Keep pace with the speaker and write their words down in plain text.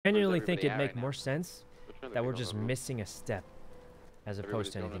genuinely think it'd make more sense that we're just missing a step as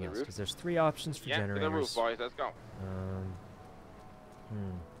opposed to anything else. Because there's 3 options for generators. To the roof, boys. Let's go.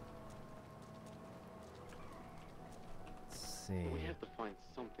 Let's see. We have to find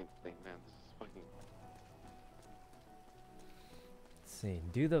something today, man. This is fucking... Let's see.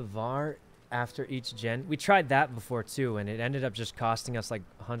 Do the VAR after each gen. We tried that before too, and it ended up just costing us like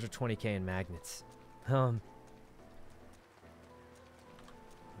 120k in magnets. Alright.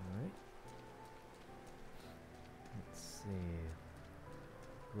 Let's see.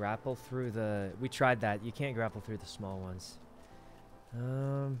 Grapple through the... We tried that. You can't grapple through the small ones.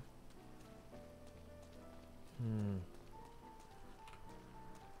 I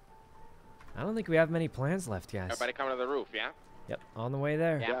don't think we have many plans left, guys. Everybody coming to the roof, yeah? Yep, on the way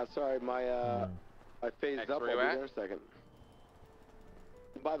there. Yeah, sorry, my I phased up. I'll be there a second.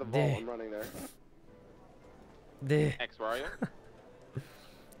 By the vault, I'm running there. X, where are you?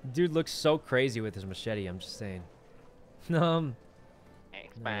 Dude looks so crazy with his machete, I'm just saying.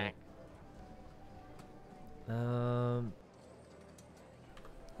 X back.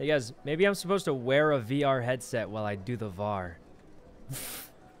 Hey guys, maybe I'm supposed to wear a VR headset while I do the VAR.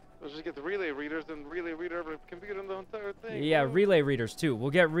 Let's just get the relay readers and relay reader computer and the entire thing. Yeah, relay readers too. We'll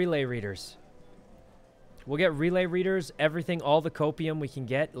get relay readers. We'll get relay readers, everything, all the copium we can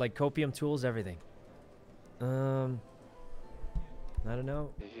get, like copium tools, everything. I don't know.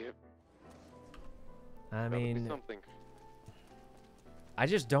 I mean, I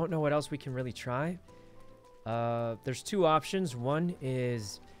just don't know what else we can really try. There's 2 options. One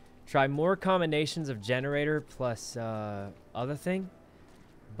is try more combinations of generator plus other thing.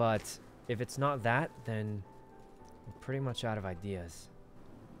 But if it's not that, then we're pretty much out of ideas.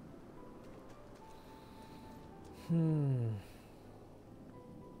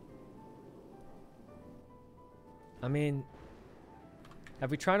 I mean,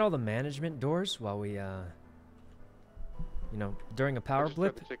 have we tried all the management doors while we, you know, during a power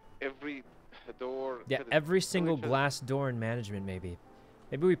blip? Check every door. Yeah, every single glass door in management, maybe.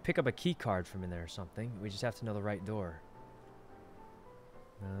 Maybe we pick up a key card from in there or something. We just have to know the right door.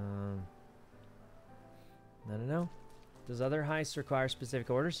 I don't know. Does other heists require specific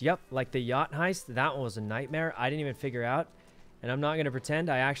orders? Yep, like the yacht heist. That one was a nightmare. I didn't even figure out. And I'm not going to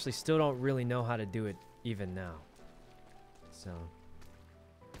pretend. I actually still don't really know how to do it even now. So...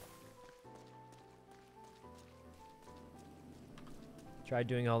 Try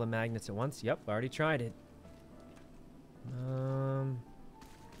doing all the magnets at once. Yep, already tried it.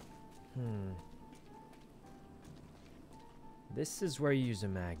 This is where you use the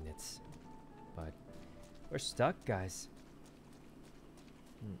magnets. But we're stuck, guys.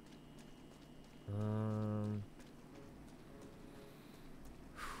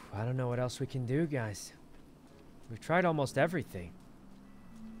 I don't know what else we can do, guys. We've tried almost everything.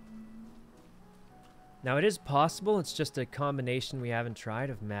 Now, it is possible. It's just a combination we haven't tried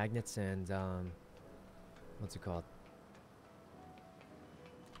of magnets and, what's it called?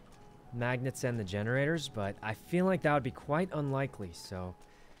 Magnets and the generators, but I feel like that would be quite unlikely. So,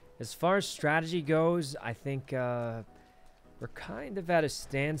 as far as strategy goes, I think, we're kind of at a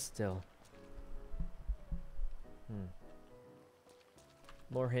standstill.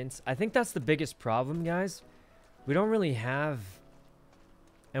 More hints. I think that's the biggest problem, guys. We don't really have...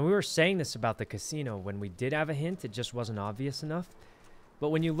 And we were saying this about the casino. When we did have a hint, it just wasn't obvious enough. But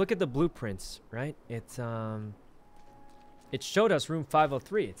when you look at the blueprints, right? It showed us room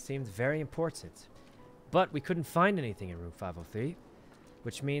 503. It seemed very important. But we couldn't find anything in room 503.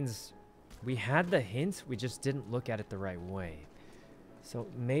 Which means we had the hint. We just didn't look at it the right way. So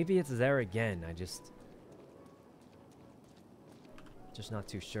maybe it's there again. I just not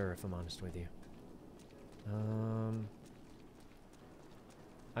too sure, if I'm honest with you.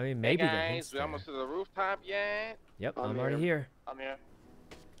 I mean, maybe hey the guys, hint's we almost to the rooftop yet? Yep, I'm already here. I'm here.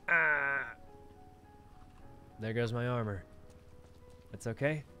 Ah! There goes my armor. That's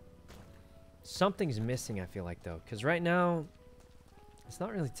okay. Something's missing, I feel like, though. Because right now, it's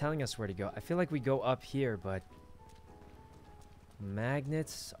not really telling us where to go. I feel like we go up here, but...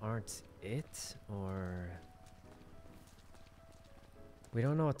 magnets aren't it? Or... we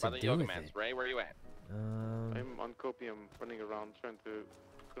don't know what to do with it. Ray, where are you at? I'm on copium, running around, trying to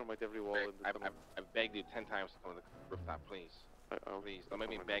thermite every wall. I begged you 10 times to come to the rooftop, please. Please, don't make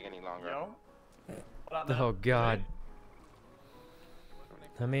me beg any longer. Yo? Oh, God.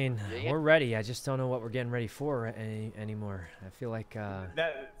 I mean, we're ready. I just don't know what we're getting ready for anymore. I feel like,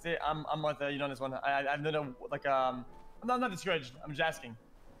 That's it. I'm with you on this one. I've no, like, I'm not discouraged. I'm just asking.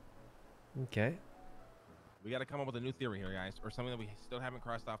 Okay. We got to come up with a new theory here, guys, or something that we still haven't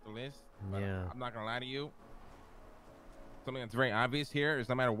crossed off the list. But yeah. I'm not gonna lie to you. something that's very obvious here is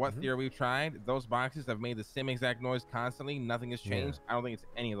no matter what theory we've tried, those boxes have made the same exact noise constantly. Nothing has changed. I don't think it's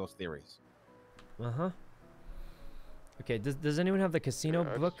any of those theories. Okay, does anyone have the casino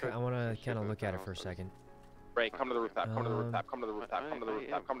book? I want to kind of look at it for a second. Ray, come to the rooftop. Come to the rooftop. Come to the rooftop. Come to the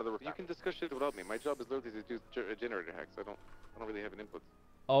rooftop. Come to the rooftop. You can discuss shit without me. My job is literally to do generator hacks. I don't really have an input.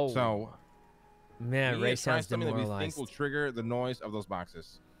 Oh. So, man, Ray sounds something that we demoralized. think will trigger the noise of those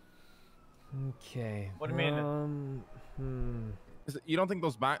boxes. Okay. What do you mean? You don't think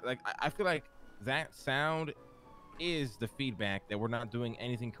those boxes? Like, I feel like that sound is the feedback that we're not doing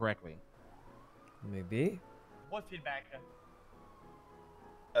anything correctly. Maybe. What feedback?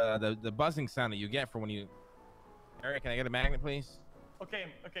 The buzzing sound that you get for when you. Eric, can I get a magnet, please? Okay.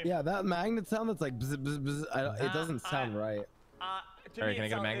 Yeah, that magnet sound that's like bzz, bzz, bzz, it doesn't sound right. Eric, can I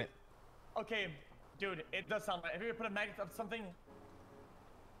get a magnet? Okay, dude, it does sound right. Have you ever put a magnet on something?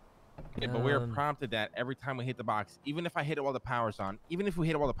 Yeah, but we're prompted that every time we hit the box, even if I hit it while the power's on, even if we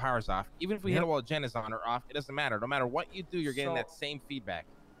hit it while the power's off, even if we hit it while the gen is on or off, it doesn't matter. No matter what you do, you're getting that same feedback.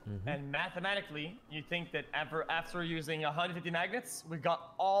 And mathematically, you think that after using 150 magnets, we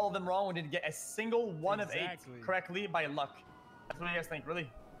got all of them wrong. We didn't get a single one of 8 correctly by luck. That's what you guys think,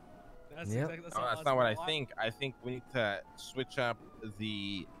 really? That's not what I think. I think we need to switch up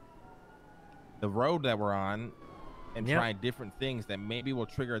the road that we're on and try different things that maybe will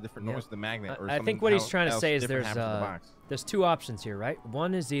trigger a different noise of the magnet. Or I think what he's trying to say is there's 2 options here, right?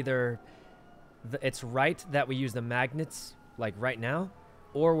 One is either it's right that we use the magnets like right now,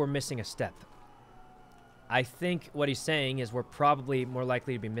 or we're missing a step. I think what he's saying is we're probably more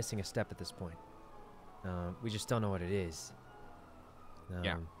likely to be missing a step at this point. We just don't know what it is.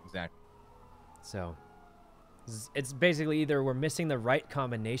 Yeah, exactly. So it's basically either we're missing the right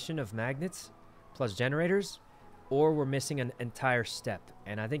combination of magnets plus generators, or we're missing an entire step.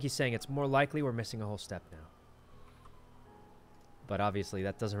 And I think he's saying it's more likely we're missing a whole step now. But obviously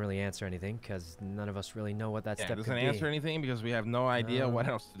that doesn't really answer anything because none of us really know what that step could be. It doesn't answer anything because we have no idea what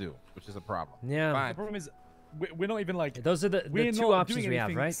else to do, which is a problem. Yeah. The problem is we're not even like... Those are the 2 options we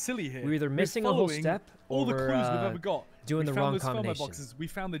have, right? Silly here. We're either missing a whole step or all the clues we've ever got. Doing the wrong combination. Boxes. We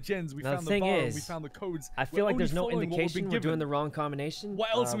found the gens, we now, found the bar, we found the codes. I feel like there's no indication we're doing the wrong combination.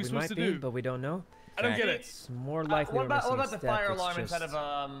 What else are we supposed to do? But we don't know. I don't get it. It's more likely what about the fire alarm instead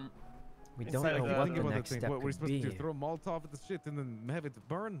of we don't know what the next step What we're supposed could to be. do? Throw a Molotov at the shit and then have it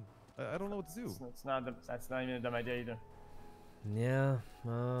burn? I don't know what to do. That's not even a dumb idea either. Yeah.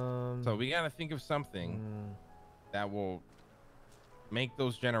 So we gotta think of something that will make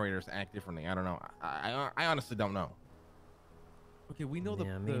those generators act differently. I don't know. I honestly don't know. Okay, we know the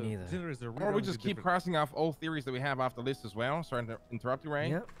generators are. Or we just keep crossing off old theories that we have off the list as well. Sorry to interrupt you, Ray.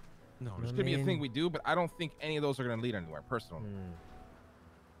 Yep. No, there's gonna be a thing we do, but I don't think any of those are gonna lead anywhere, personally.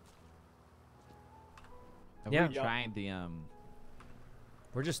 Have we tried the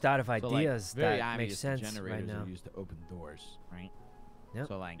We're just out of ideas that make obvious sense generators right now. are used to open doors, right? Yep.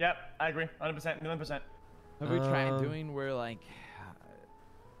 So like. Yep, I agree, 100%, 1,000,000%. Have we tried doing where like,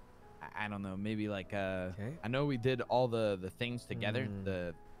 I don't know, maybe like I know we did all the things together,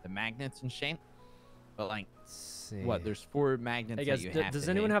 the magnets and shit, but like, what? There's 4 magnets. Hey guys, that you have does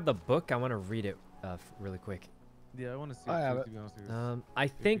to anyone hit. have the book? I want to read it really quick. Yeah, I want to see. I have it. I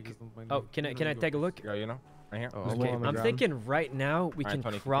think. Oh, can I take a look? Yeah, you know, right here. Okay, I'm thinking right now we can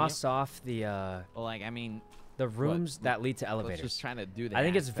cross off the. Well, like I mean, the rooms that lead to elevators. Let's just trying to do that. I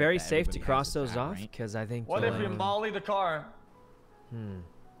think it's very safe to cross those off because I think. What if we molly the car?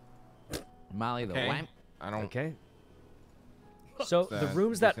 Molly the what? I don't. Okay. So the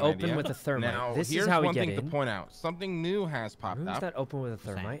rooms that open with a thermite. Now, this here's is how we one get thing in. to point out. Something new has popped Rooms up. that open with a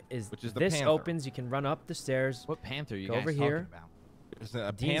thermite which is the this Panther. opens. You can run up the stairs. What Panther you go guys over talking here. about? There's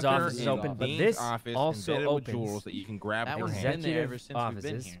a Dean's Panther office is in open, but Dean's this office also embedded with opens. jewels that you can grab That with was your been hand. there ever Executive since we've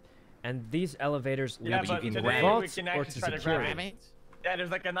been offices, here. and these elevators Yeah, lead but to today we vaults can or actually to try to grab security. it. Yeah,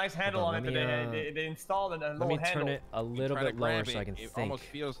 there's like a nice handle on, on it today. They installed a Let little me handle. turn it a little Try to bit lower grab so I can it. It think. almost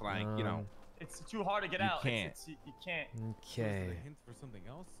feels like, you know. It's too hard to get You out. can't. You can't. Okay. Is it a hint for something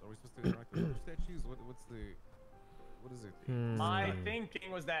else? Are we supposed to interact with other statues? What is it? My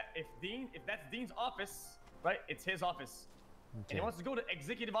thinking was that if that's Dean's office, right? It's his office. And he wants to go to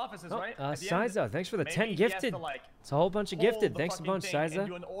executive offices, right? Siza, thanks for the 10 maybe he has gifted. to, like, It's a whole bunch of gifted. hold the Thanks a fucking bunch, thing and Siza.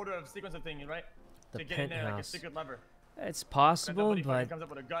 do an order of sequence of things, right? The To get in there like a penthouse. secret lever. It's possible, Somebody fucking but comes up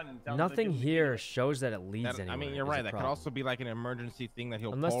with a gun and tells nothing them to here shows that it leads That, anywhere. I mean, you're is right. a That could problem. also be like an emergency thing that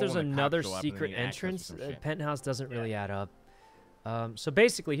he'll Unless pull there's when the cops another show up and they secret need access entrance, or some shit. penthouse doesn't really add up. So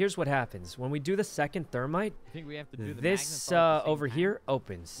basically, here's what happens. When we do the second thermite, I think we have to do the this magnets all at the same over time. here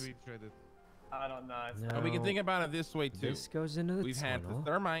opens. I don't know. And we can think about it this way too. This goes into the We've had the tunnel.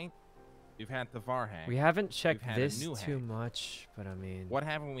 thermite. We've had the VAR hack. We haven't checked We've had a this new too hack. much, but I mean... What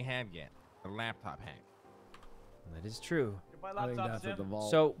haven't we had yet? The laptop hack. That is true. I think that's at the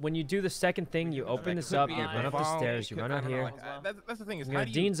vault. So when you do the second thing, you open this up, you at run the up the vault. stairs, you run out here. That's the thing is, You how got do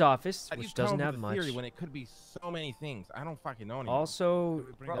you, Dean's office, how do you which come doesn't up have with a much. theory when it could be so many things? I don't fucking know anymore. Also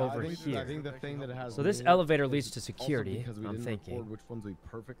over I here. think the thing that has So this me elevator is leads to also security, because we I'm didn't thinking. record which ones we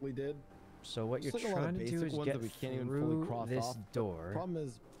perfectly did. So what you're Just like a lot of trying to do basic is ones get that we can't even fully through cross this off. door Problem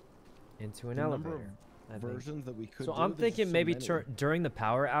is into an the number of elevator. I think. versions that we could So do, I'm there's thinking so maybe many. during the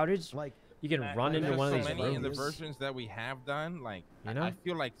power outage, Like you can run into There's one of so these many in the rooms. versions that we have done. Like, You know? I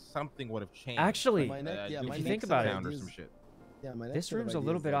feel like something would have changed. Actually, My neck- yeah, if my you next think about sound it, or some shit. Yeah, my next this set of room's a ideas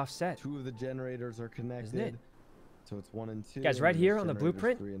little is bit that offset. 2 of the generators are connected. So it's 1 and 2. Guys, and right then here there's on the generators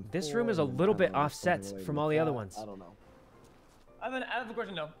blueprint, 3 and this 4, room is a and then little I bit don't know, something offset related from with all the other that. ones. I don't know. I have a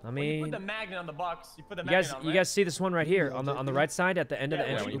question though. I When you put mean, the magnet on the box, you put the You magnet guys, on, you right? guys see this one right here on the right side at the end of the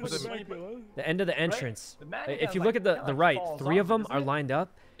Yeah, when you entrance. put the- The end of the entrance. The magnet If kinda you look at the kinda right, falls 3 of off, them doesn't are it? lined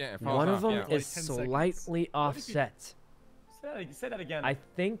up. Yeah, it falls One of off, them yeah. is 10 seconds. slightly offset. Say that again. I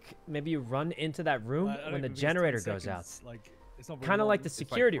think maybe you run into that room I don't when the even think it's 10 generator goes out. seconds, Like, it's not very Kind of like long. the It's like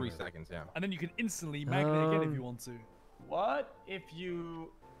security 3 room. seconds, yeah. And then you can instantly magnet again if you want to. What if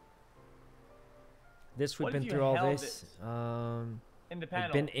you This we've What if been you through all held this. in the We've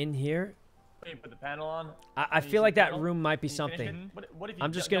panel? been in here. You put the panel on. I and you feel see like the that panel, room might be and you finish it? something. What if you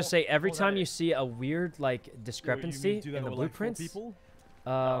I'm just don't gonna say every close that time in? you see a weird like discrepancy do that in the with, like, 4 blueprints, people?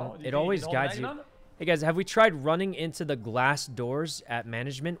 No, you it can always hold guides magnet you. on? Hey guys, have we tried running into the glass doors at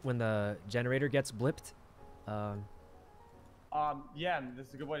management when the generator gets blipped? Yeah, this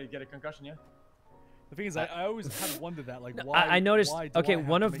is a good way to get a concussion, yeah. The thing is, I always have wondered that. Like, No, why? I noticed. why do I Okay, have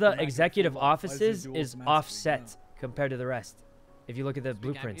one to of make the magnet executive fall off? Why does it offices do is automatically? offset compared to the rest. If you look at the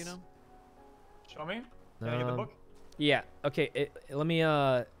blueprints. Show me. Can I get the book? Yeah. Okay. Let me.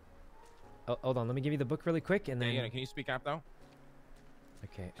 Hold on. Let me give you the book really quick, and then. Yeah, can you speak up though?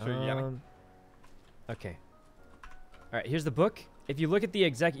 Okay. So you're yelling? Okay. All right. Here's the book. If you look at the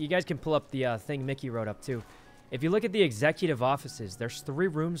you guys can pull up the thing Mickey wrote up too. If you look at the executive offices, there's 3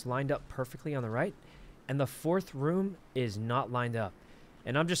 rooms lined up perfectly on the right, and the 4th room is not lined up.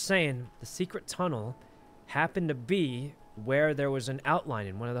 And I'm just saying, the secret tunnel happened to be where there was an outline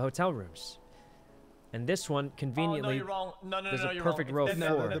in one of the hotel rooms. And this one, conveniently, Oh, no, you're wrong. No, there's a you're perfect wrong. row It's-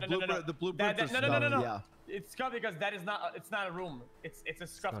 floor. The blueprints are no. yeah. It's scuffed because that is not. It's not a room. It's a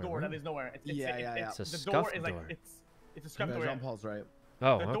scuffed not a door that room? is nowhere. It's It's a the door scuffed is like door. it's a scuffed door. Jean Paul's right.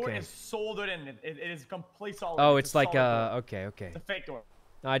 Oh, The door okay. is soldered in. It is completely solid. Oh, It's it's a like solid door. okay. It's a fake door.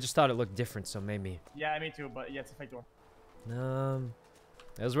 No, I just thought it looked different, so maybe. Yeah, me too. But yeah, it's a fake door.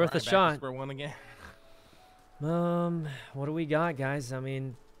 It was worth a Alright, back to shot. square one again. What do we got, guys? I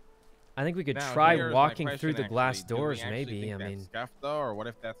mean, I think we could Now, try here's my walking question, through the glass actually. Do we doors, actually maybe. think I that's mean, scuffed though, or what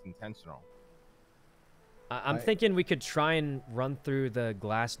if that's intentional? I'm thinking we could try and run through the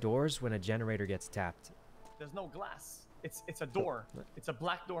glass doors when a generator gets tapped. There's no glass. It's a door. It's a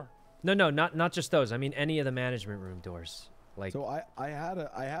black door. No, not just those. I mean, any of the management room doors. Like, So I had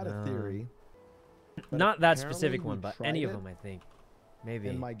a theory. but not that apparently specific we one, but tried any of it, them, I think. Maybe.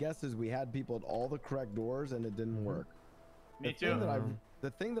 And my guess is we had people at all the correct doors and it didn't work. Me The thing too. the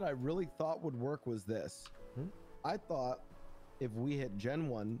thing that I really thought would work was this. I thought if we hit Gen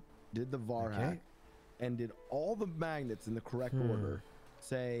 1, did the VAR hack, and did all the magnets in the correct order,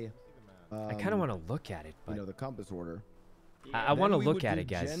 say... I kind of want to look at it, but... You know, the compass order. I want to look at it,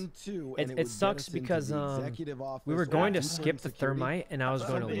 guys. Gen 2, and It sucks because we were going to skip the thermite, and I was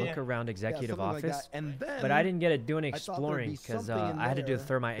going to look around executive office, but I didn't get to do any exploring because I had to do the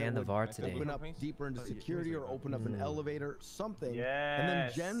thermite and the VAR today. Open up deeper into security or open up an elevator, something. And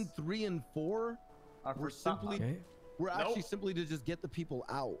then Gen 3 and 4 were simply we're actually simply to just get the people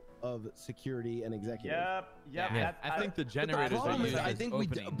out of security and executive. Yep. I think the But generators are problem is, used I as think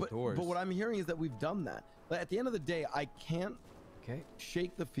opening doors. but what I'm hearing is that we've done that. But at the end of the day, I can't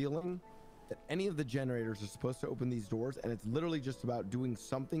shake the feeling that any of the generators are supposed to open these doors, and it's literally just about doing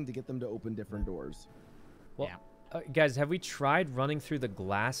something to get them to open different doors. Well, guys, have we tried running through the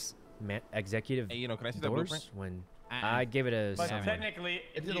glass executive Hey, can I see that doors blueprint? when I gave it a But 7? technically,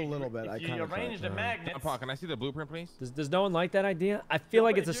 It did a little bit. I If kind you of arrange the magnets. Paul, can I see the blueprint, please? Does no one like that idea? I feel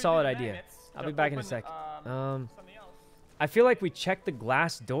like but it's a if you solid use idea. magnets I'll to be back in a open, sec. something else. I feel like we checked the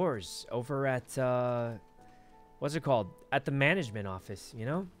glass doors over at what's it called? At the management office, you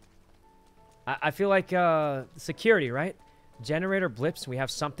know? I feel like security, right? Generator blips, we have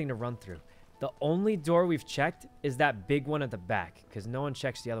something to run through. The only door we've checked is that big one at the back, because no one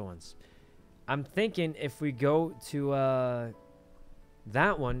checks the other ones. I'm thinking if we go to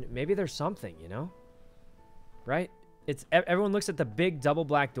that one, maybe there's something, you know? Right? everyone looks at the big double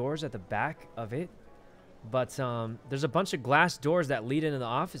black doors at the back of it, but there's a bunch of glass doors that lead into the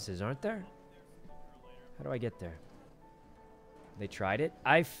offices, aren't there? How do I get there? They tried it?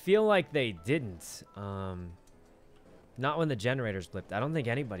 I feel like they didn't. Not when the generators blipped. I don't think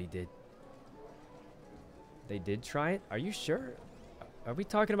anybody did. They did try it? Are you sure? Are we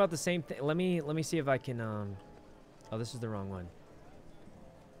talking about the same thing? Let me see if I can oh, this is the wrong one.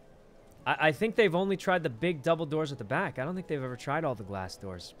 I think they've only tried the big double doors at the back. I don't think they've ever tried all the glass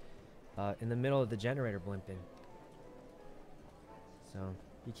doors in the middle of the generator blimping. So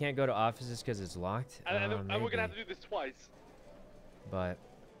you can't go to offices because it's locked. And we're gonna have to do this twice. But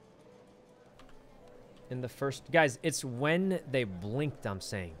in the first, guys, it's when they blinked, I'm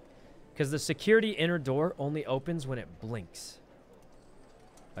saying, because the security inner door only opens when it blinks.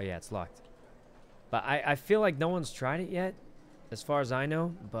 Oh yeah, it's locked. But I feel like no one's tried it yet, as far as I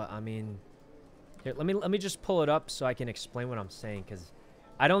know. But I mean, here, let me just pull it up so I can explain what I'm saying, because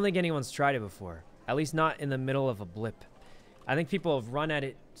I don't think anyone's tried it before. At least not in the middle of a blip. I think people have run at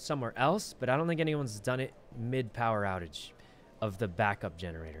it somewhere else, but I don't think anyone's done it mid-power outage of the backup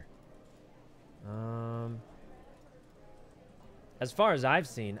generator. As far as I've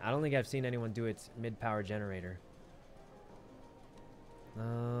seen, I don't think I've seen anyone do it mid-power generator.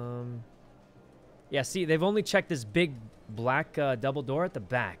 Yeah, see, they've only checked this big black double door at the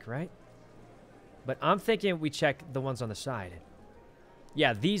back, right? But I'm thinking we check the ones on the side.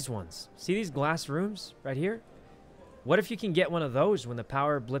 Yeah, these ones. See these glass rooms right here? What if you can get one of those when the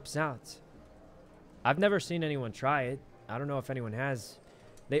power blips out? I've never seen anyone try it. I don't know if anyone has.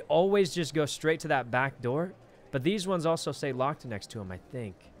 They always just go straight to that back door. But these ones also say locked next to them, I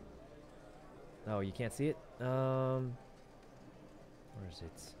think. Oh, you can't see it? Where is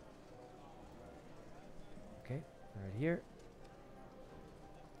it? Okay, right here.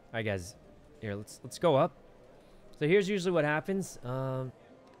 All right, guys. Here, let's go up. So here's usually what happens.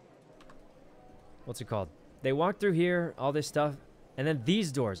 What's it called? They walk through here, all this stuff, and then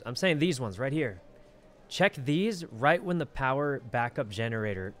these doors. I'm saying these ones right here. Check these right when the power backup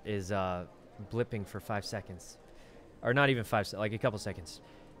generator is blipping for 5 seconds. Or not even 5 seconds, like a couple seconds.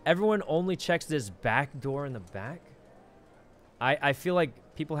 Everyone only checks this back door in the back. I feel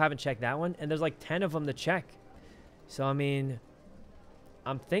like people haven't checked that one, and there's like 10 of them to check. So, I mean,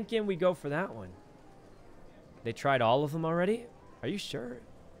 I'm thinking we go for that one. They tried all of them already? Are you sure?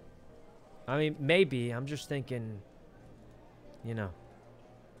 I mean, maybe. I'm just thinking, you know.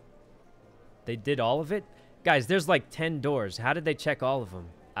 They did all of it? Guys, there's like 10 doors. How did they check all of them?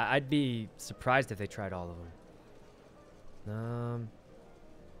 I'd be surprised if they tried all of them.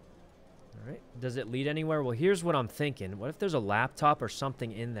 All right. Does it lead anywhere? Well, here's what I'm thinking. What if there's a laptop or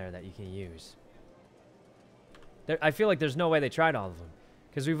something in there that you can use? I feel like there's no way they tried all of them,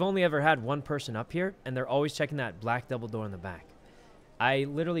 because we've only ever had one person up here, and they're always checking that black double door in the back. I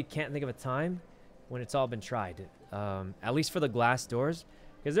literally can't think of a time when it's all been tried, at least for the glass doors,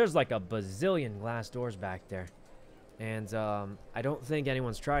 because there's like a bazillion glass doors back there, and I don't think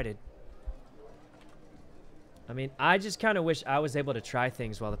anyone's tried it. I mean, I just kind of wish I was able to try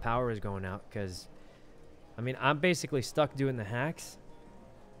things while the power was going out, because, I mean, I'm basically stuck doing the hacks,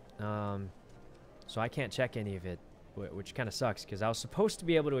 so I can't check any of it, which kind of sucks, because I was supposed to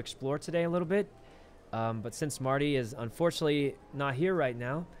be able to explore today a little bit, but since Marty is unfortunately not here right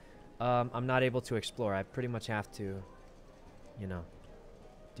now, I'm not able to explore. I pretty much have to, you know,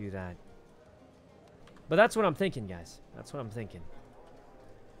 do that. But that's what I'm thinking, guys. That's what I'm thinking.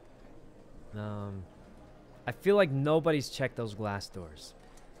 I feel like nobody's checked those glass doors.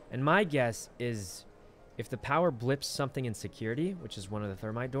 And my guess is if the power blips something in security, which is one of the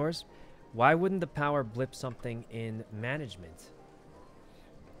thermite doors, why wouldn't the power blip something in management?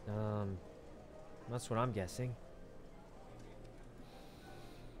 That's what I'm guessing.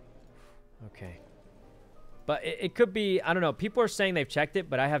 Okay. But it could be, I don't know. People are saying they've checked it,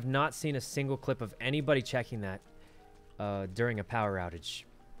 but I have not seen a single clip of anybody checking that during a power outage.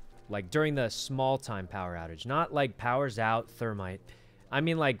 Like during the small time power outage. Not like powers out thermite. I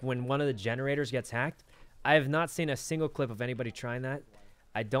mean like when one of the generators gets hacked. I have not seen a single clip of anybody trying that.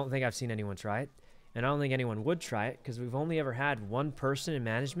 I don't think I've seen anyone try it. And I don't think anyone would try it, because we've only ever had one person in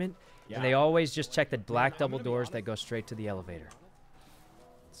management. Yeah. And they always just check the black double doors that go straight to the elevator.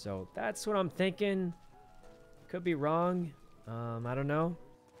 So that's what I'm thinking. Could be wrong. I don't know.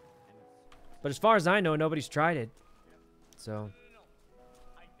 But as far as I know, nobody's tried it. So,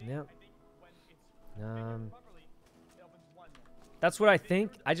 yeah. That's what I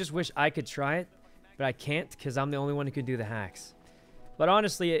think. I just wish I could try it, but I can't, because I'm the only one who can do the hacks. But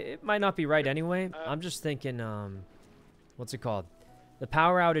honestly, it might not be right anyway. I'm just thinking, what's it called? The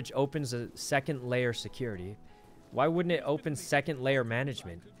power outage opens a second layer security. Why wouldn't it open second layer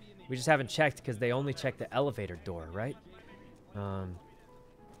management? We just haven't checked because they only check the elevator door, right?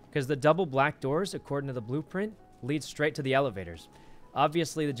 Because the double black doors, according to the blueprint, lead straight to the elevators.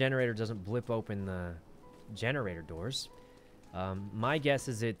 Obviously, the generator doesn't blip open the generator doors. My guess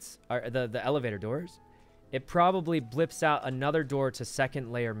is it's the elevator doors. It probably blips out another door to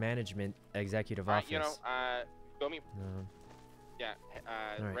second layer management executive office. You know, go me. Yeah,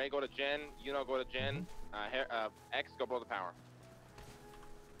 right. Ray go to Jen. Yuno go to Jen. X go below the power.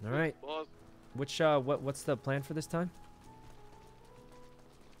 All right. Which what's the plan for this time?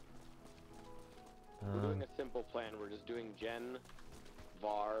 We're doing a simple plan. We're just doing Gen,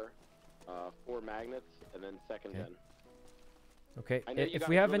 VAR, 4 magnets, and then second Gen. Okay. I know If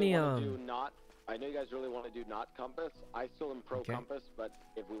we have really any I know you guys really want to do not compass. I still am pro compass, but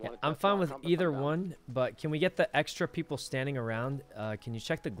if we want to, I'm fine with either one. But can we get the extra people standing around? Can you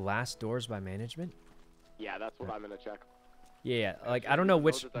check the glass doors by management? Yeah, that's what I'm gonna check. Yeah, like I don't know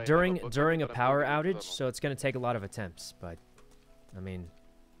which during a power outage, so it's gonna take a lot of attempts. But I mean,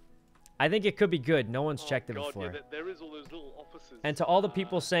 I think it could be good. No one's checked it before. Yeah, there is all those little offices. And to all the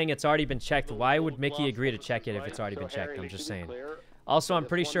people saying it's already been checked, why would Mickey agree to check it if it's already been checked? I'm just saying. Also, I'm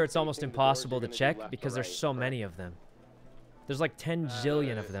pretty sure it's almost impossible to check because there's so many of them. There's like 10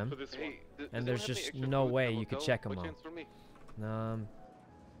 zillion of them, and there's just no way you could check them all.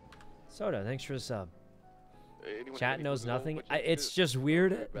 Soda, thanks for the sub. Chat knows nothing. It's just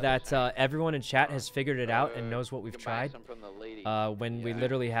weird that everyone in chat has figured it out and knows what we've tried when we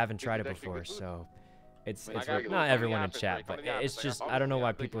literally haven't tried it before. So it's not everyone in chat, but it's just I don't know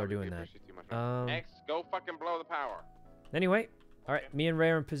why people are doing that. X go fucking blow the power. Anyway, all right, me and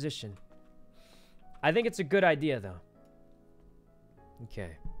Ray are in position. I think it's a good idea though.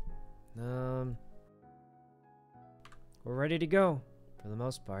 Okay. We're ready to go for the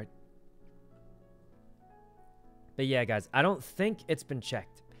most part. But yeah, guys, I don't think it's been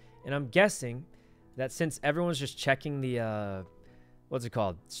checked. And I'm guessing that since everyone's just checking the, what's it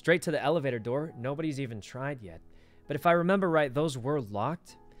called? Straight to the elevator door, nobody's even tried yet. But if I remember right, those were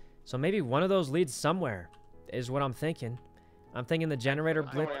locked. So maybe one of those leads somewhere, is what I'm thinking. I'm thinking the generator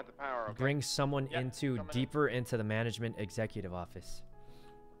blip brings someone deeper into the management executive office.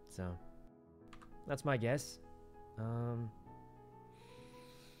 So, that's my guess.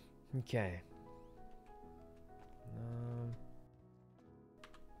 Okay.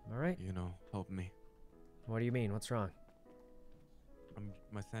 All right. Help me. What do you mean? What's wrong?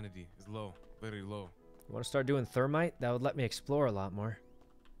 My sanity is low, very low. You want to start doing thermite? That would let me explore a lot more.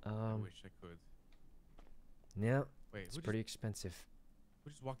 I wish I could. Yeah. Wait, it's pretty expensive. Who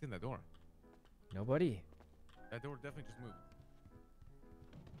just walked in that door? Nobody. That door definitely just moved.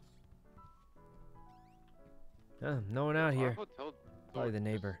 No one out here. Probably the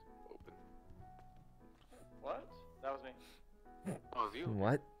neighbor. What? That was me. Oh, it was you.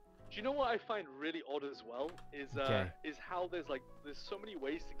 What? Do you know what I find really odd as well? Is how there's so many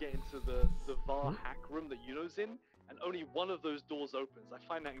ways to get into the VAR hack room that Yuno's in, and only one of those doors opens. I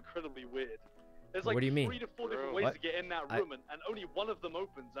find that incredibly weird. There's like 3 to 4 different ways to get in that room, and only one of them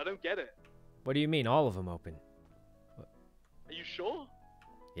opens. I don't get it. What do you mean all of them open? Are you sure?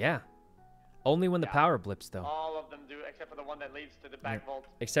 Yeah. Only when the power blips, though. All of them do, except for the one that leads to the back vault.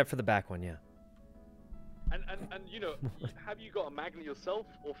 Except for the back one, yeah. And have you got a magnet yourself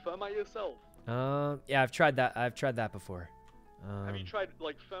or thermite yourself? Yeah, I've tried that. I've tried that before. Have you tried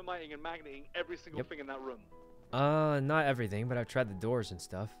like thermiting and magneting every single thing in that room? Not everything, but I've tried the doors and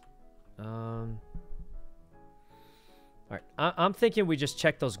stuff. All right, I'm thinking we just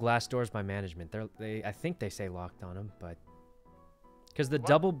check those glass doors by management. I think they say locked on them, but because the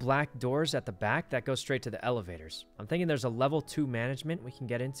double black doors at the back that go straight to the elevators. I'm thinking there's a level 2 management we can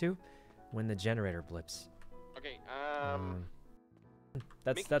get into when the generator blips. Okay.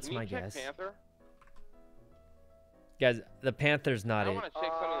 That's my guess. Panther? Guys, the Panther's not it. I want to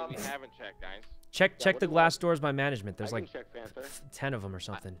check something that we haven't checked, guys. Check the glass doors by management. There's like 10 of them or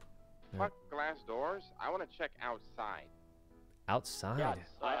something. Fuck glass doors. I want to check outside. Outside?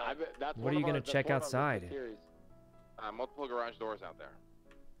 Yes, what are you gonna check outside? Multiple garage doors out there.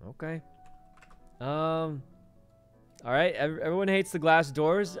 Okay. All right. Everyone hates the glass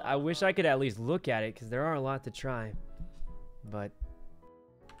doors. I wish I could at least look at it because there are a lot to try, but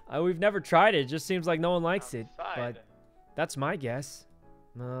we've never tried it. It just seems like no one likes it. But that's my guess.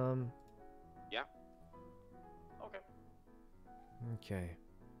 Yeah. Okay. Okay.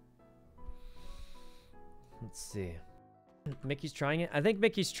 Let's see. Mickey's trying it. I think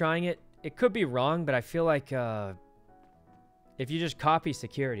Mickey's trying it. It could be wrong, but I feel like if you just copy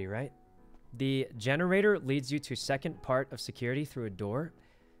security, right? The generator leads you to second part of security through a door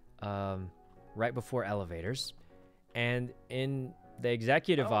right before elevators. And in the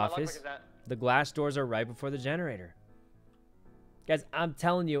executive office, the glass doors are right before the generator. Guys, I'm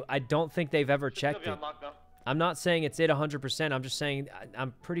telling you, I don't think they've ever checked it. I'm not saying it's it 100%. I'm just saying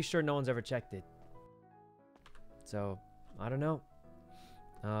I'm pretty sure no one's ever checked it. So, I don't know.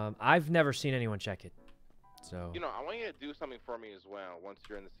 I've never seen anyone check it. So. You know, I want you to do something for me as well once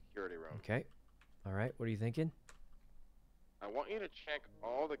you're in the security room. Okay. All right. What are you thinking? I want you to check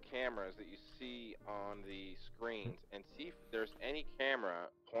all the cameras that you see on the screens and see if there's any camera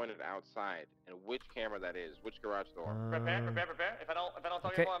pointed outside and which camera that is, which garage door. Prepare. If I don't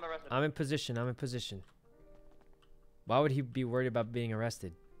tell okay. you more, I'm arrested. I'm in position. Why would he be worried about being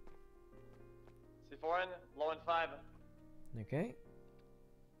arrested? C4 in, low in 5. Okay.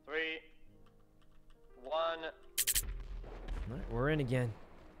 3, 1. All right, we're in again.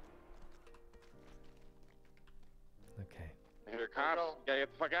 Okay. Here, cops. Gotta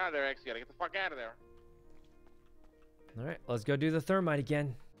get the fuck out of there, X. Gotta get the fuck out of there. All right, let's go do the thermite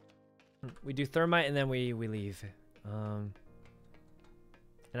again. We do thermite and then we leave. And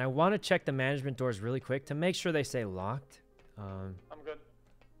I want to check the management doors really quick to make sure they say locked. I'm good.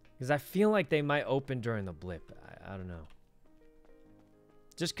 Because I feel like they might open during the blip. I don't know.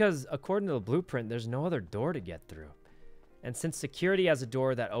 Just because, according to the blueprint, there's no other door to get through. And since security has a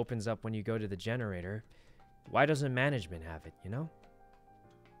door that opens up when you go to the generator, why doesn't management have it, you know?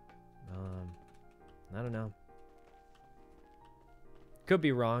 I don't know. Could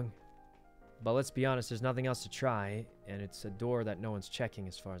be wrong. But let's be honest, there's nothing else to try. And it's a door that no one's checking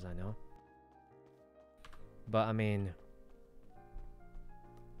as far as I know. But, I mean...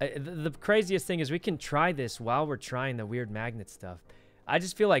 the craziest thing is we can try this while we're trying the weird magnet stuff. I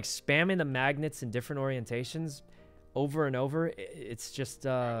just feel like spamming the magnets in different orientations over and over, it's just... We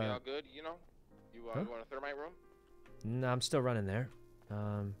all good, you know? You want a thermite room? No, I'm still running there.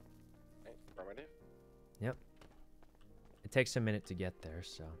 Okay, affirmative. Yep. It takes a minute to get there,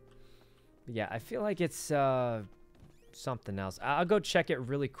 so... But yeah, I feel like it's something else. I'll go check it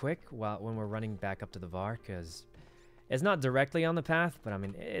really quick when we're running back up to the VAR, because it's not directly on the path, but I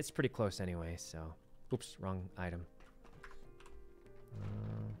mean, it's pretty close anyway, so... Oops, wrong item.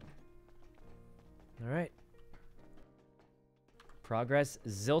 Alright. Progress.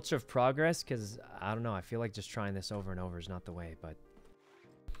 Zilch of progress, because, I don't know, I feel like just trying this over and over is not the way, but...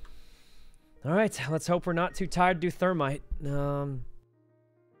 Alright, let's hope we're not too tired to do thermite. That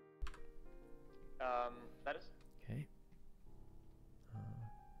is? Okay.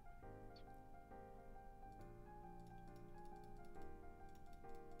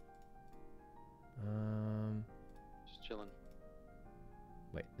 Just chilling.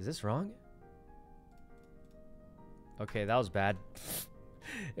 Wait, is this wrong? Okay, that was bad.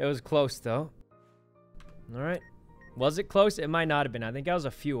 It was close, though. Alright. Was it close? It might not have been. I think I was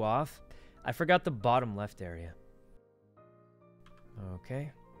a few off. I forgot the bottom left area.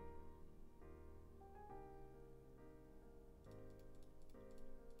 Okay.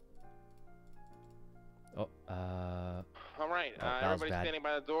 Oh, Alright, everybody's standing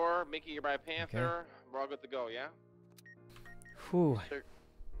by the door. Mickey, you're by Panther. Okay. We're all good to go, yeah? Whew. Sure.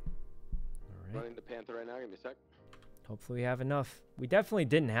 Alright. Running to Panther right now. Give me a sec. Hopefully we have enough. We definitely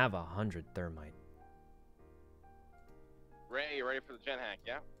didn't have 100 thermite. Ray, you ready for the gen hack,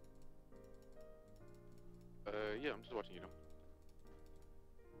 yeah? Yeah, I'm just watching you know.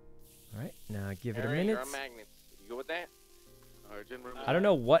 Alright, now give it a Harry, minute. You're on magnets. You good with that? I don't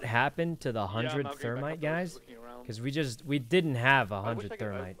know what happened to the 100 thermite, guys, because we didn't have 100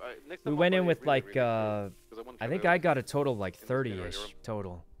 thermite. We went in with like I think I got a total of like 30-ish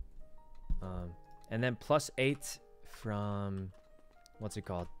total, and then +8 from what's it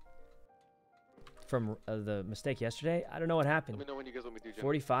called? From the mistake yesterday. I don't know what happened. Let me know when you guys want me to do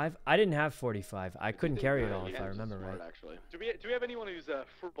 45? I didn't have 45. I couldn't carry it all if I remember right. Actually. Do we have anyone who's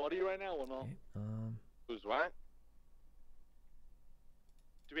full body right now or not? Okay, Who's what?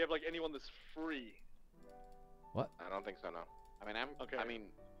 Do we have like anyone that's free? What? I don't think so, no. I mean, okay. I mean,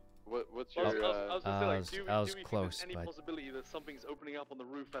 what's your? I was gonna say, like, do we close, think there's any but... possibility that something's opening up on the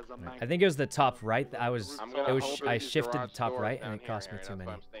roof as a magnet? I think it was the top right. I shifted the top right, and it cost me too many.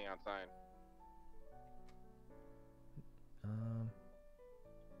 I'm staying outside.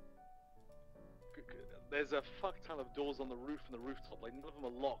 There's a fuck ton of doors on the roof and the rooftop. Like none of them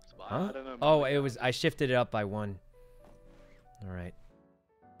are locked, but huh? I don't know. Oh, it was. I shifted it up by 1. All right.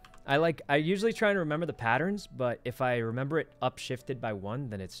 I usually try and remember the patterns, but if I remember it up shifted by 1,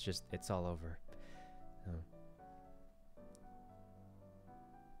 then it's all over. Oh.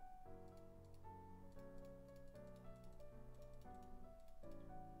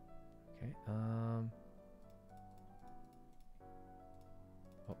 Okay. Oh.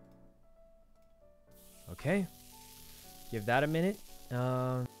 Okay. give that a minute.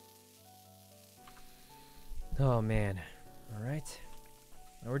 Oh man. All right.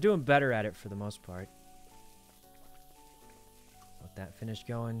 We're doing better at it for the most part. Let that finish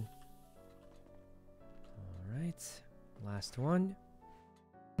going. All right. Last one.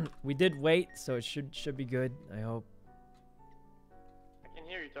 We did wait, so it should be good, I hope. I can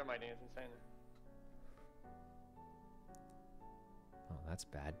hear you termiting. It's insane. Oh, that's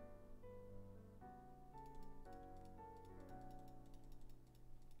bad.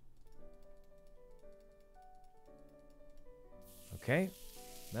 Okay.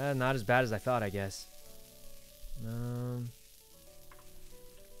 Not as bad as I thought, I guess.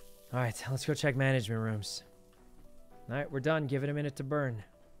 Alright, let's go check management rooms. Alright, we're done. Give it a minute to burn.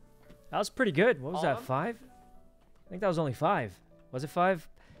 That was pretty good. What was that, 5? I think that was only 5. Was it 5?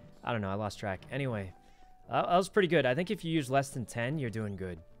 I don't know. I lost track. Anyway, that was pretty good. I think if you use less than 10, you're doing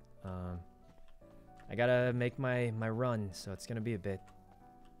good. I gotta make my run, so it's gonna be a bit.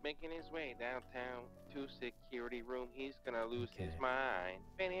 Making his way downtown to security room, he's gonna lose his mind.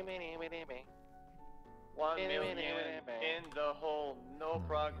 1 million in the hole, no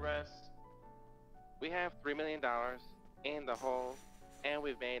progress. We have $3 million in the hole, and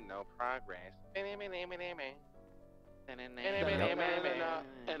we've made no progress.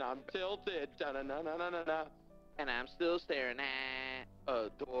 And I'm tilted, and I'm still staring at a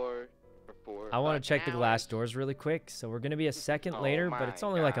door for 4. I want to check the glass doors really quick, so we're going to be a second later, but it's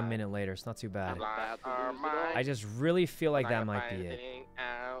only like a minute later. It's not too bad. I just really feel like that might be it.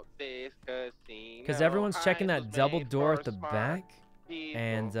 Because everyone's checking that double door at the back,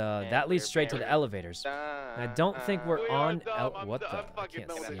 and that leads straight to the elevators. And I don't think we're on... what the... I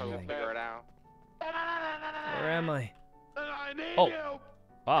can't see anything. Where am I? Oh!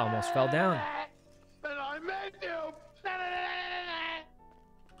 I almost fell down.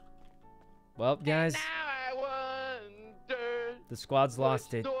 Well, guys, the squad's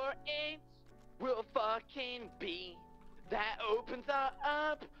lost it. Will fucking be that opens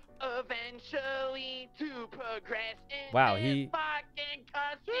up eventually to progress in wow, fucking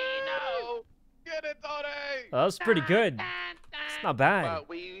casino. Get it, Tony! That was pretty good. It's not bad. But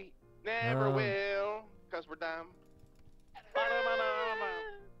we never will, because we're dumb.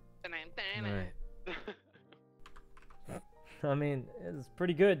 Right. I mean, it's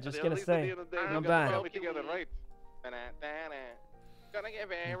pretty good, just gonna say. Not bad. Okay.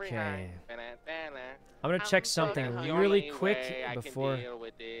 I'm gonna check something really quick before... Hey,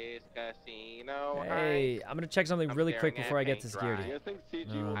 I'm gonna check something really quick before I get to security.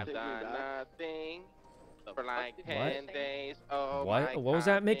 I've done nothing for like 10 days. Oh, what was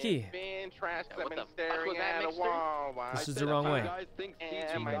that, Mickey? This is the wrong way.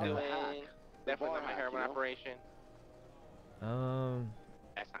 Am I doing definitely my heroin operation? I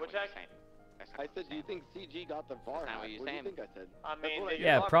said, do you think CG got the VAR? What do you think I said? I mean,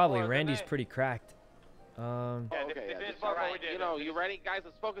 yeah, probably. Randy's pretty cracked. Alright, you know, you ready? Guys,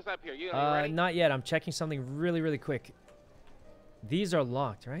 let's focus up here. You ready? Not yet. I'm checking something really, really quick. These are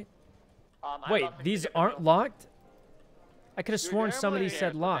locked, right? Wait, these aren't locked? I could have sworn somebody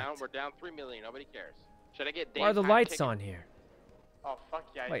said locked. We're down 3 million. Nobody cares. Should I get Why are the lights on here? Oh, fuck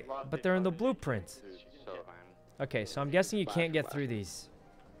yeah. Wait, but they're in the blueprint. Okay, so I'm guessing you can't get through these.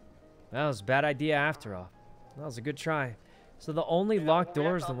 That was a bad idea after all. That was a good try. So the only locked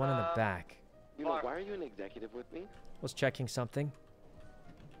door is the one in the back. You know, why are you an executive with me? Was checking something.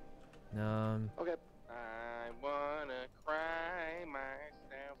 Okay. I wanna cry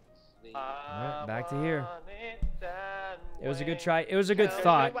myself to sleep. Alright, back to here. It was a good try. It was a good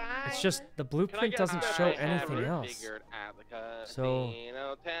thought. It's just the blueprint doesn't show anything else. So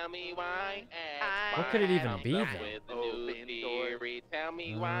what could it even be then? Tell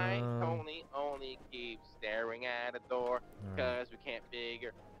me why Tony only keeps staring at a door, because we can't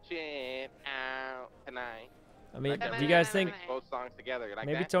figure shit out tonight. I mean, do you guys think both songs together? You like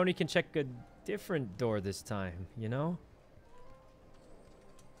maybe that? Tony can check a different door this time, you know?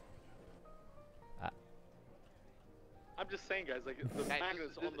 I'm just saying, guys, like, the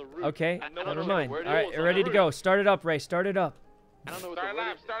magnet's on the roof. Okay, never mind. Alright, ready to go. Start it up, Ray. Start it up. I don't know what Start it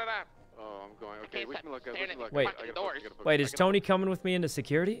up. Oh, I'm going. Okay, we can look at it. Wait, is Tony coming with me into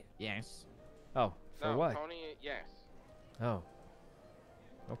security? Yes. Oh, for what? Tony, yes. Oh.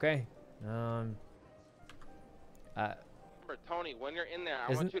 Okay. Remember, Tony, when you're in there,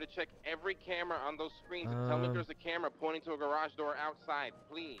 I want you to check every camera on those screens and tell me if there's a camera pointing to a garage door outside,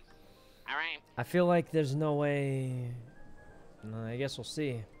 please. All right. I feel like there's no way. I guess we'll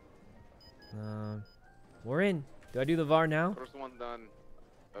see. We're in. Do I do the VAR now? First one done.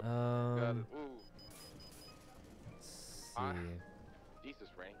 Let's see. Jesus,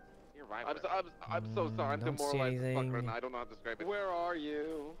 Ray. You're right. I'm so sorry. I'm Don't see demoralized as fuck right anything. now. I don't know how to describe it. Where are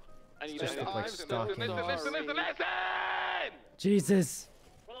you? I need Just to look like stalking. Listen! Jesus.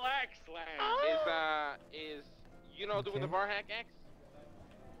 Relax, lad. Is Yuno doing the VAR hack X?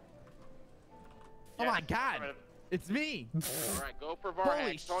 Oh my God! It's me. All right, go for VAR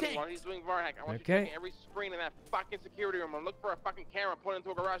Holy hack. Tony, shit. while he's doing VAR hack, I want you to check every screen in that fucking security room and look for a fucking camera pointing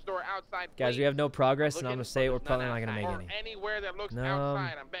to a garage door outside. Guys, we have no progress, and I'm gonna say we're probably not gonna make Or any. anywhere that looks No.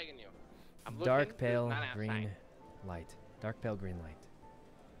 outside, I'm begging you. I'm Dark looking, pale not outside. green light. Dark pale green light.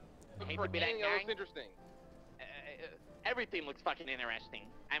 Look Hate for to be that anything that guy. looks interesting. Everything looks fucking interesting.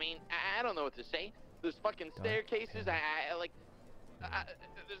 I mean, I don't know what to say. There's fucking staircases. I like.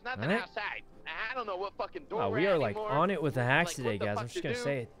 There's nothing Alright. outside. I don't know what fucking door. Wow, we we're are at like anymore. on it with the hacks Like, today, what the guys. I'm fuck just to gonna do?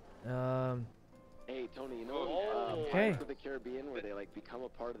 say it. Hey, Tony, you know Okay. Pirates of the Caribbean where they like become a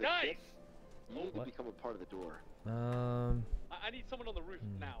part of the ship? You need to What? become a part of the door. I need someone on the roof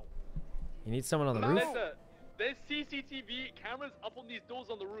now. You need someone on the roof? There's CCTV cameras up on these doors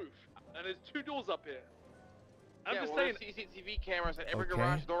on the roof, and there's 2 doors up here. I'm Yeah, just well, saying. there's CCTV cameras at every Okay.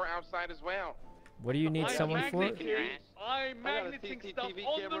 garage door outside as well. What do you need I'm someone for? magneting stuff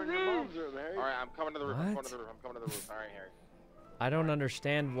on the roof. All right, I'm coming to the roof. I'm coming What? to the roof. I'm coming to the roof. All right, Harry. I don't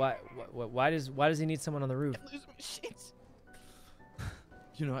understand why does he need someone on the roof?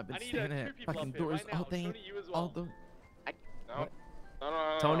 You know, I've been I need standing 2 at people fucking up here doors right now. all day, Tony, you as all well. the. No.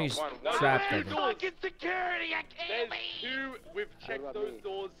 Tony's One. trapped. I There's think. Fucking security! I can't There's 2. We've checked about those me?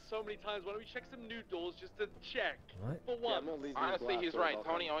 doors so many times. Why don't we check some new doors just to check? What? For once. Honestly, he's right.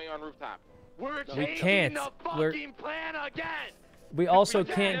 Tony, only on rooftop. We're We changing can't. the We're- fucking plan again! We also we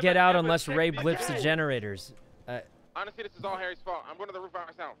can't never, get out ever unless check Ray these blips the doors. generators. Honestly, this is all Harry's fault. I'm going to the roof by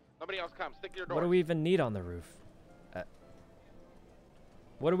myself. Nobody else comes. Stick to your door. What do we even need on the roof?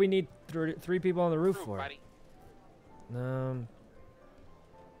 What do we need 3 people on the roof for? buddy.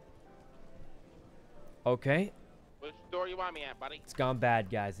 Okay. Which door you want me at, buddy? It's gone bad,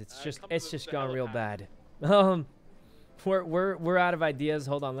 guys. It's come just to it's the- just the gone real helipad. bad. We're out of ideas.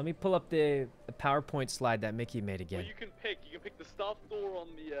 Hold on. Let me pull up the PowerPoint slide that Mickey made Well, again. you can pick the staff door on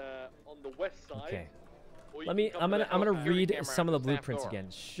the west side. Okay. or you Let me can come I'm to gonna the I'm gonna helipad. read camera some of at the the staff blueprints door.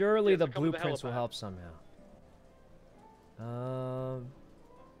 again. Surely Yeah, the so come to the blueprints will helipad. help somehow.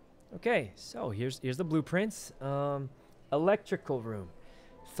 Okay, so here's the blueprints. Electrical room.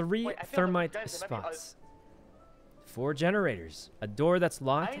 3 Wait, I feel like thermite guys, there might be a- spots. 4 generators. A door that's I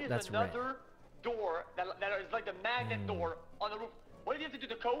locked. need That's red. another door that is like the magnet door on the roof. What do you have to do?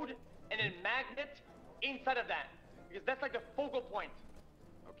 The code and then magnet inside of that, because that's like the focal point.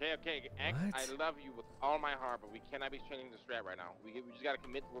 Okay, X, What? I love you with all my heart, but we cannot be changing the strap right now. We just got to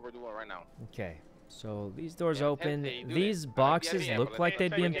commit to what we're doing right now. Okay, so these doors Yeah, open. Tennessee, do These that. I like the boxes idea, look but like let's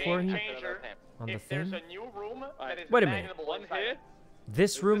they'd be take a game important changer. on the If there's thing. a new room that is Wait a minute. magnetable One inside here it.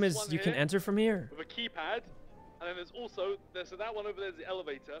 This There's room this is one you can here. enter from here. with a keypad, and then there's also so that one over there is the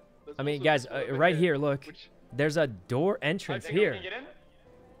elevator. There's I mean, also guys, this one over right here, look. which- There's a door entrance think here. Can you get in?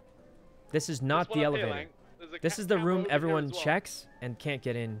 This is this not one the up here, elevator. Lang. There's a This is the camera room over here everyone as well. checks and can't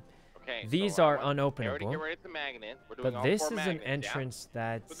get in. Okay. These so are I already get unopenable. ready to magnet. We're doing But all this 4 is an magnets, yeah? entrance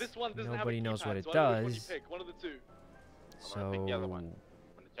that But this one doesn't nobody have a knows what keypad, it so I don't know which one you does. pick, one of the 2. I'm gonna pick the other one. So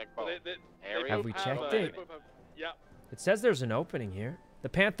I'm gonna check But both. Harry, Have we checked they it? both have- yeah. it says there's an opening here. The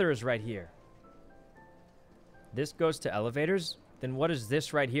Panther is right here. This goes to elevators. Then what is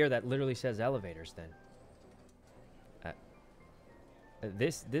this right here that literally says elevators then?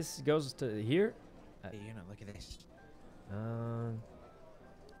 This goes to here. Hey, you know, look at this. Oh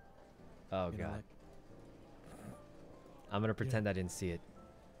You know, god. look. I'm gonna pretend I didn't see it.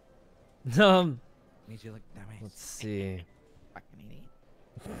 Made you look dumbass. Let's see. Fucking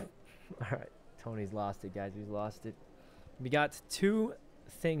idiot. All right, Tony's lost it, guys. He's lost it. We got 2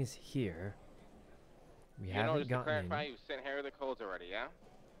 things here. We You know, haven't just to gotten clarify, in. you sent Harry the codes already, yeah?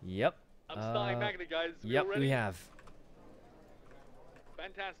 Yep. I'm starting magnet, guys. Yep, ready? we have.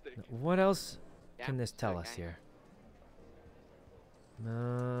 Fantastic. What else Yeah, can this tell us okay. here?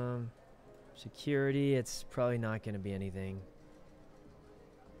 Security. It's probably not going to be anything.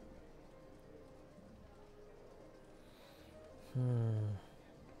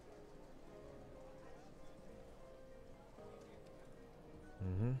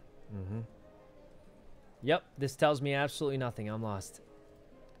 Yep, this tells me absolutely nothing. I'm lost.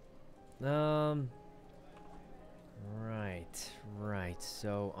 Right.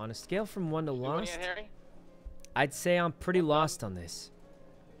 So on a scale from 1 to Doing lost, it, Harry? I'd say I'm pretty lost on this.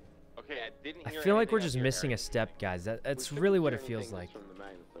 Okay, I didn't I hear feel like anything we're up just here, missing Harry. a step, guys. That's We really shouldn't what hear it feels anything like. from the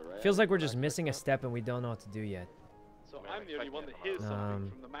magnets, though, right? Feels like we're When I just click missing a up. step and we don't know what to do yet. So I'm the only one that hears something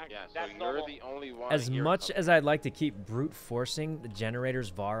from the magnet. Yeah, so you're the only one. As much as I'd like to keep brute forcing the generators,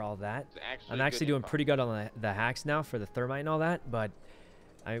 VAR, all that, I'm actually doing pretty good on the hacks now for the thermite and all that, but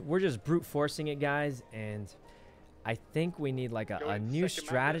we're just brute forcing it, guys, and I think we need like a new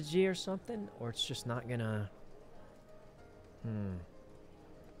strategy or something, or it's just not gonna...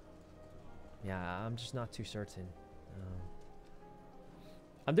 Yeah, I'm just not too certain.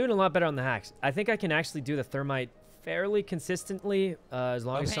 I'm doing a lot better on the hacks. I think I can actually do the thermite fairly consistently, as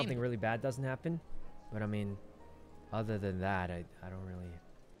long as something really bad doesn't happen. But I mean, other than that, I don't really...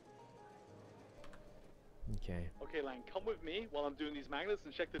 Okay. Okay, Lang, come with me while I'm doing these magnets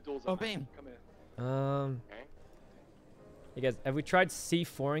and check the doors. Come here. Okay. Hey guys, have we tried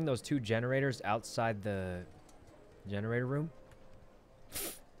C4ing those 2 generators outside the generator room?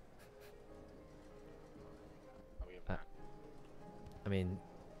 I mean,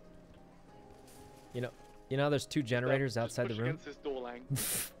 you know, there's 2 generators outside the room. This door, Lang.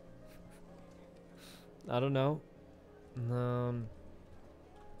 I don't know.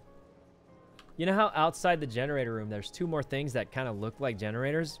 You know how outside the generator room, there's 2 more things that kind of look like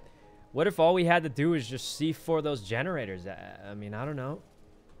generators? What if all we had to do is just C4 those generators? I mean, I don't know.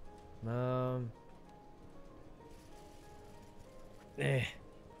 All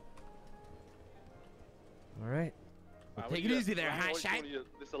right. Take it easy there, hot shot.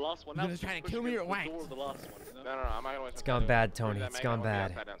 This is the last one. You're gonna try to kill me or what? No, I'm not gonna. It's gone bad, Tony. It's gone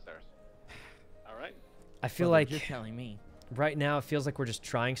bad. All right. I feel like you're telling me. Right now it feels like we're just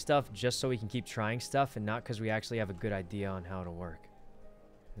trying stuff just so we can keep trying stuff, and not because we actually have a good idea on how to work.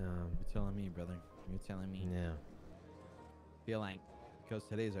 You're telling me, brother. You're telling me. Yeah. Feel like because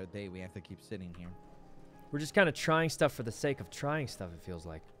today's our day, we have to keep sitting here. We're just kind of trying stuff for the sake of trying stuff. It feels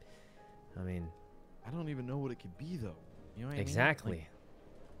like. I mean. I don't even know what it could be though. You know what exactly. I mean?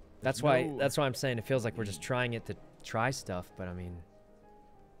 Like, that's why I'm saying it feels like we're just trying it to try stuff, but I mean.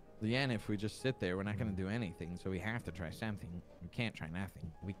 Leanne, if we just sit there, we're not going to do anything, so we have to try something. We can't try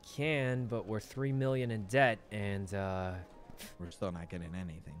nothing. We can, but we're $3 million in debt, and we're still not getting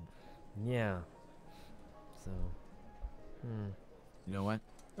anything. Yeah. So. You know what?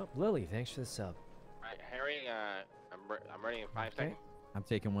 Oh, Lily, thanks for the sub. All right, Harry. I'm ready in 5 seconds. I'm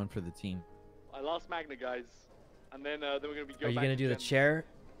taking one for the team. I lost Magna, guys, and then we're gonna be. Are you gonna do the chair?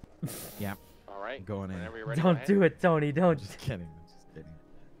 Yeah. All right. Going in. Ready, don't do it, Tony. Don't. Just kidding. I'm just kidding.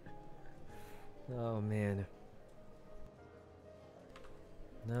 Oh man.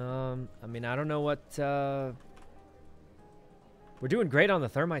 I mean, I don't know what. We're doing great on the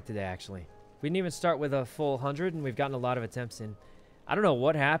thermite today, actually. We didn't even start with a full 100, and we've gotten a lot of attempts in. I don't know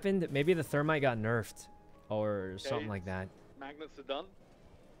what happened. Maybe the thermite got nerfed, or something like that. Magnets are done.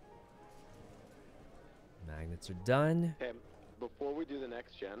 Magnets are done. Okay, before we do the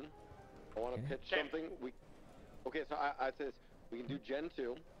next gen, I want to pitch something. Okay, so I say this. We can do Gen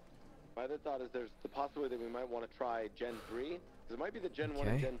 2. My other thought is there's the possibility that we might want to try Gen 3. Because it might be that Gen 1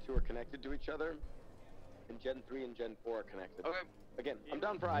 and Gen 2 are connected to each other, and Gen 3 and Gen 4 are connected. Okay. Again, I'm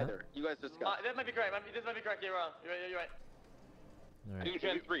down for either. You guys discuss. That might be correct. This might be correct. You're right. You're right. All right. Do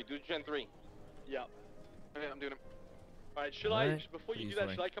Gen 3. Do Gen 3. Yeah. Okay, I'm doing it. All right, before you do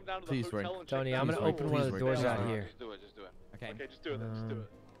that, should I come down to the hotel and check Tony, I'm going to open one of the doors out here. Just do it. Okay, just do it then. Just do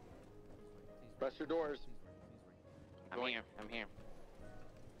it. Press your doors. I'm here.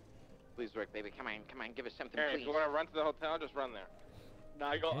 Please, Rick, baby, come on, give us something, Harry, please. if you want to run to the hotel, just run there. No,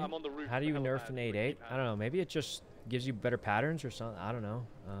 I'm on the roof. How do you nerf an 8-8? I don't know. Maybe it just gives you better patterns or something. I don't know.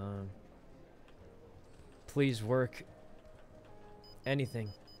 Please work.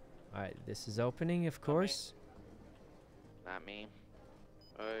 Anything. All right, this is opening, of course. Not me.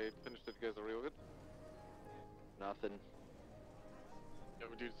 I finished it, guys. Are we all good? Nothing. Yeah,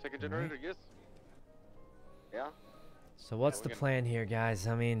 we do the second generator, yes? Yeah. So what's the plan here, guys?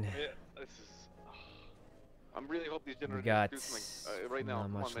 I mean, this is. I'm really hope these generators we got do something right now.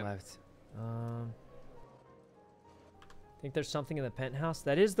 not much left. I think there's something in the penthouse.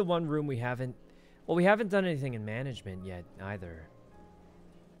 That is the one room we haven't. Well, we haven't done anything in management yet either.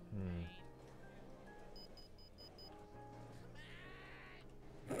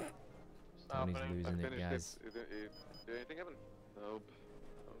 Tony's losing it, guys. Did anything happen? Nope.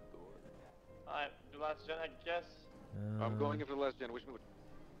 Alright, the last gen, I guess. I'm going in for the last gen. Wish me would.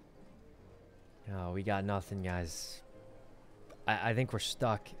 Oh, we got nothing, guys. I think we're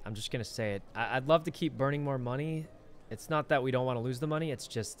stuck. I'm just gonna say it. I'd love to keep burning more money. It's not that we don't want to lose the money. It's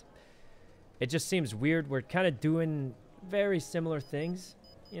just, it just seems weird. We're kind of doing very similar things,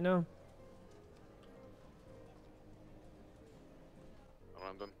 you know.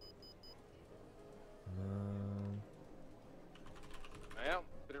 I'm done. Yeah,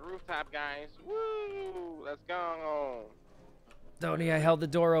 to the roof rooftop, guys. Woo! Let's go. Tony, I held the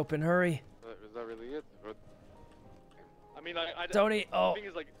door open. Hurry. Is that really it? I mean, I Tony, the thing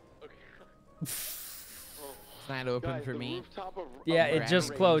is, like, okay. It's not open Guys, for the me. rooftop of Yeah, it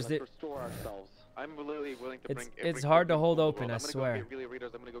just closed. Let's restore ourselves. I'm literally willing to bring. It's hard to hold open, I swear. I'm gonna go get really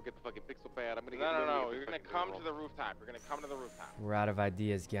readers. I'm gonna go get the fucking pixel pad. I'm gonna get. No. You're gonna come to the rooftop. You're gonna come to the rooftop. We're out of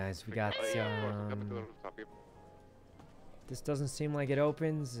ideas, guys. We got. This doesn't seem like it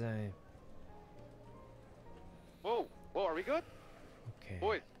opens. Whoa, are we good? Okay.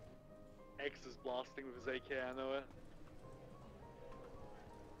 Boys. X is blasting with his AK. I know it.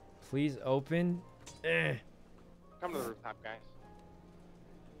 Please open. Come to the rooftop, guys.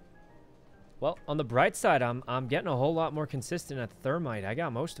 Well, on the bright side, I'm getting a whole lot more consistent at thermite. I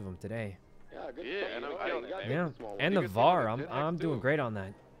got most of them today. Yeah, good. Yeah, and the VAR, I'm doing great on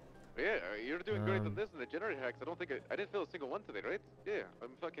that. Yeah, you're doing great on this and the generator hacks. I didn't feel a single one today, right? Yeah,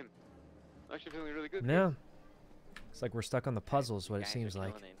 I'm actually feeling really good. Yeah. It's like we're stuck on the puzzles, what it seems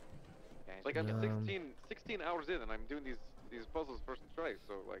like. Like I'm 16 hours in and I'm doing these puzzles first try,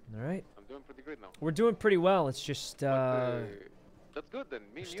 so like. All right. I'm doing pretty great now. We're doing pretty well. It's just that's good then.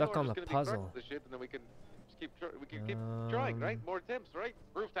 Me and stuck on the puzzle. This shit, and then we can just keep trying, right? More attempts, right?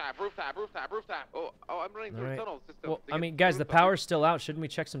 Rooftop. Oh, I'm running through a tunnel system. Well, I mean, guys, the power's still out. Shouldn't we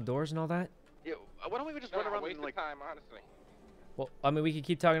check some doors and all that? Yeah. Why don't we just run around and like time, honestly. Well, I mean, we could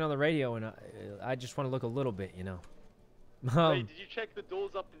keep talking on the radio, and I just want to look a little bit, you know. Wait, did you check the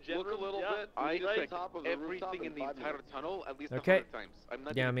doors up in general? Look a little bit. I checked everything in the entire tunnel at least 100 times.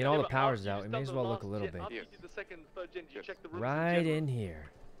 Yeah, I mean, all the power's out. We may as well look a little bit. Right in here.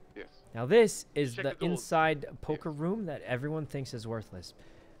 Yes. Now this is the inside poker room that everyone thinks is worthless.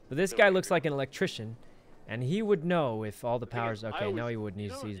 But this guy looks like an electrician, and he would know if all the power's okay. No, he wouldn't.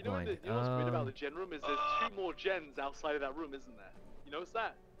 He's blind. You know what's great about the gen room is there's 2 more gens outside of that room, isn't there? You notice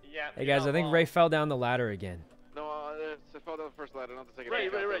that? Yeah. Hey guys, I think Ray fell down the ladder again. No, I fell down the first ladder, not the second. Ray,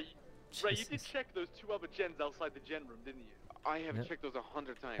 you did check those 2 other gens outside the gen room, didn't you? I have checked those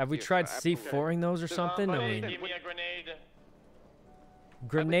 100 times. Have we tried C4ing those or something? I mean, give me a grenade.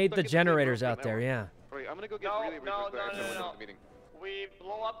 Grenade the generators out there, yeah. Right, I'm gonna go get really No. We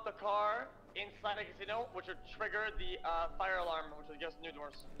blow up the car inside a casino, which will trigger the fire alarm, which will give us new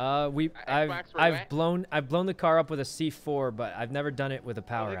doors. I've blown the car up with a C4, but I've never done it with a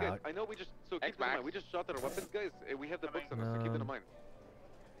power out. I know we just keep in mind. We just shot at our weapons, guys. We have the books on us, so keep that in mind.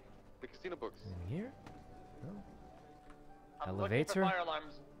 The casino books. In here? No. I'm Elevator. looking for fire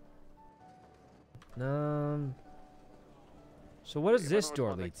alarms. So what does this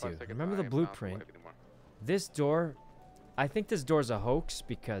door lead to? Remember the blueprint? This door, I think this door's a hoax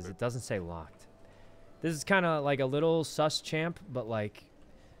because it doesn't say locked. This is kind of like a little sus champ, but like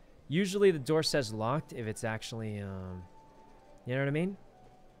usually the door says locked if it's actually you know what I mean?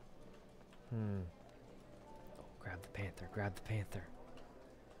 Oh, grab the panther.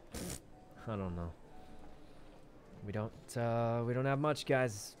 I don't know. We don't have much,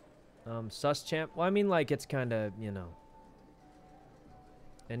 guys. Sus champ. Well, I mean, like it's kind of, you know.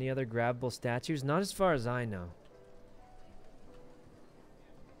 Any other grabbable statues? Not as far as I know.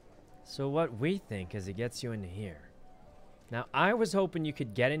 So what we think is it gets you into here. Now, I was hoping you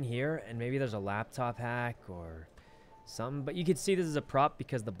could get in here and maybe there's a laptop hack or something, but you could see this is a prop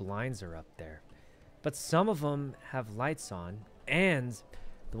because the blinds are up there. But some of them have lights on, and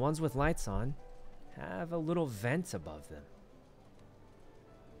the ones with lights on have a little vent above them.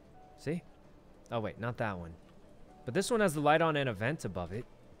 See? Oh, wait, not that one. But this one has the light on and a vent above it.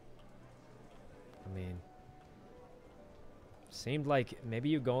 I mean, seemed like maybe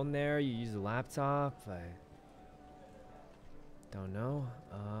you go in there, you use the laptop. I don't know.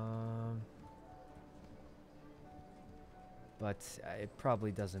 But it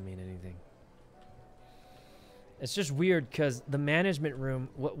probably doesn't mean anything. It's just weird because the management room,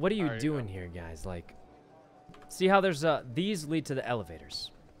 what are you doing here, guys? Like, see how there's these lead to the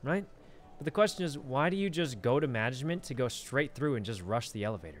elevators, right? But the question is, why do you just go to management to go straight through and just rush the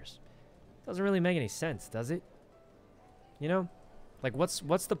elevators? Doesn't really make any sense, does it? You know? Like,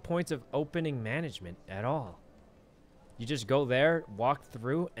 what's the point of opening management at all? You just go there, walk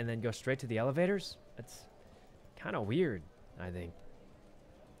through, and then go straight to the elevators? That's kind of weird, I think.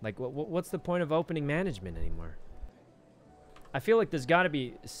 Like, what's the point of opening management anymore? I feel like there's got to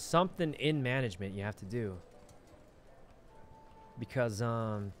be something in management you have to do. Because,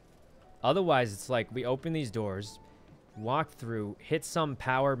 otherwise, it's like we open these doors, walk through, hit some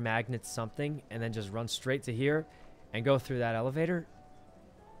power magnet something, and then just run straight to here and go through that elevator.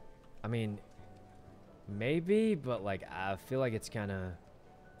 I mean, maybe, but like I feel like it's kind of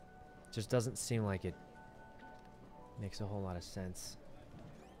just doesn't seem like it makes a whole lot of sense.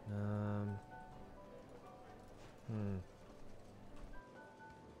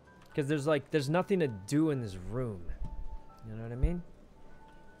 Because there's nothing to do in this room. You know what I mean?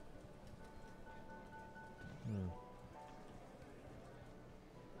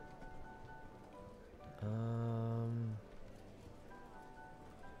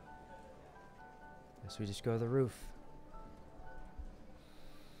 Guess we just go to the roof.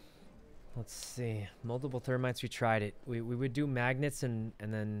 Let's see. Multiple thermites, we tried it. We would do magnets and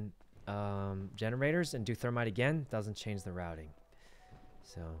then generators and do thermite again. Doesn't change the routing.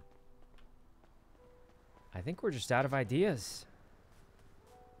 So I think we're just out of ideas.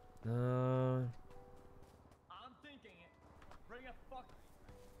 I'm thinking bring a fuck.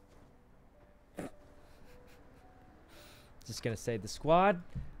 Just gonna say the squad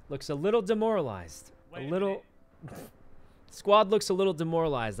looks a little demoralized. Squad looks a little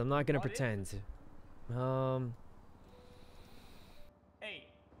demoralized. I'm not gonna pretend. Hey.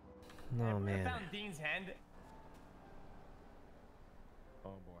 Oh man. I found Dean's hand.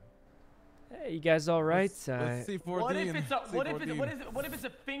 Oh boy. Hey, you guys all right? Let's see for What Dean. if it's a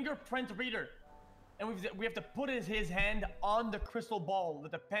fingerprint reader, and we have to put his hand on the crystal ball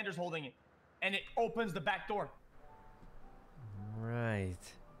that the Panther's holding it, and it opens the back door. Right.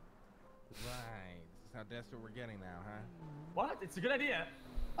 Right. How desperate we're getting now, huh? What? It's a good idea.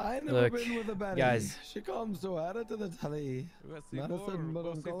 I never been with a baddie. Guys. She comes to add it to the telly.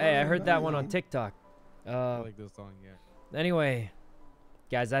 Hey, I heard that one on TikTok. I like this song, yeah. Anyway,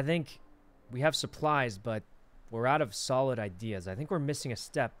 guys, I think we have supplies, but we're out of solid ideas. I think we're missing a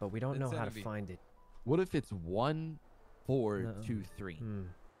step, but we don't know how to find it. What if it's 1, 4, 2, 3? What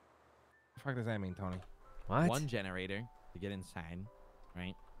the fuck does that mean, Tony? What? One generator to get inside,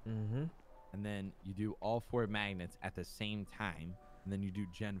 right? Mm-hmm. And then you do all 4 magnets at the same time, and then you do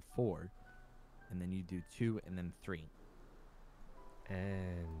Gen 4, and then you do 2 and then 3.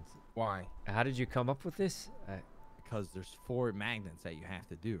 And why? How did you come up with this? Because there's 4 magnets that you have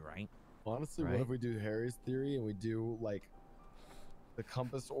to do, right? Honestly, what if we do Harry's theory and we do like the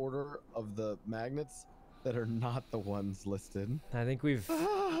compass order of the magnets that are not the ones listed? I think we've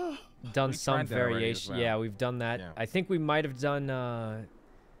done some variation. Yeah, we've done that. Yeah. I think we might have done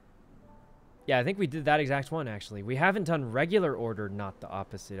yeah, I think we did that exact one actually. We haven't done regular order, not the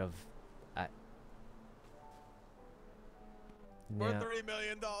opposite of We're $3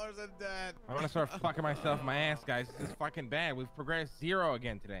 million in debt. I'm gonna start fucking myself in my ass, guys. This is fucking bad. We've progressed 0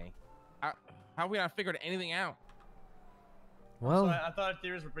 again today. How have we not figured anything out? Well, I thought our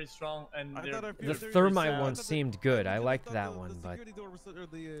theories were pretty strong, and the thermite one seemed good. I liked that one, but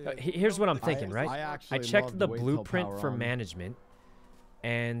here's what I'm thinking, right? I checked the blueprint for management,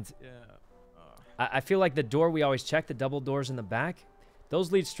 and I feel like the door we always check, the double doors in the back,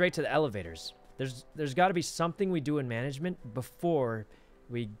 those lead straight to the elevators. There's got to be something we do in management before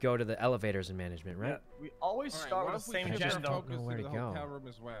we go to the elevators in management, right? Yeah, we always start with the same gen, though. Where to go? Hotel room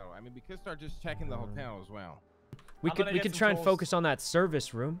as well. I mean, we could start just checking the hotel as well. We could try and focus on that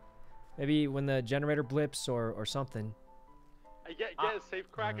service room, maybe when the generator blips or something. Get a safe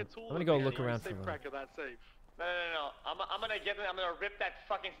cracker tool. I'm gonna go look around for safe them. cracker that safe. No. I'm gonna get it. I'm gonna rip that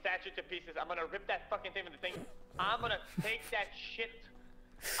fucking statue to pieces. I'm gonna rip that fucking thing with the thing. I'm gonna take that shit.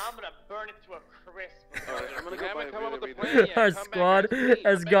 I'm gonna burn it to a crisp. I'm gonna come up with the plan. Our squad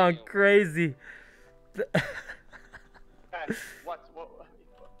has gone crazy. What?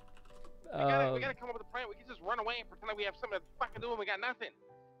 We gotta come up with a plan. We can just run away and pretend like we have something to fucking do and we got nothing.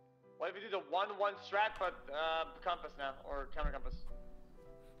 What if we do the 1-1 strat, but compass now, or counter compass?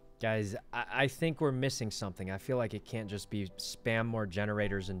 Guys, I think we're missing something. I feel like it can't just be spam more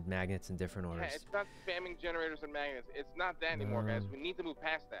generators and magnets in different orders. Yeah, it's not spamming generators and magnets. It's not that anymore, guys. We need to move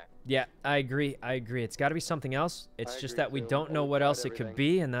past that. Yeah, I agree. It's got to be something else. It's just that we don't know what else it could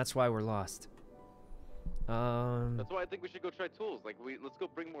be, and that's why we're lost. That's why I think we should go try tools. Like, let's go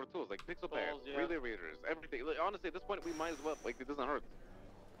bring more tools, like pixel pairs, relay readers, everything. Like, honestly, at this point, we might as well. Like, it doesn't hurt.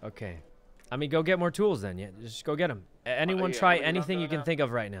 Okay. I mean, go get more tools then. Yeah, just go get them. Anyone try anything you can think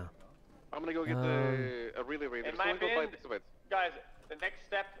of right now. I'm gonna go get a relay reader. In my opinion, guys, the next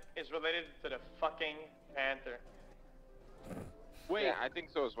step is related to the fucking Panther. Wait, yeah, I think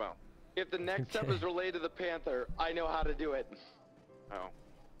so as well. If the next step is related to the Panther, I know how to do it. Oh.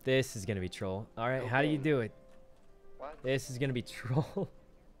 This is gonna be troll. All right, how do you do it? What? This is gonna be troll.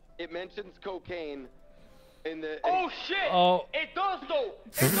 It mentions cocaine in the. Oh shit! Oh. It does though.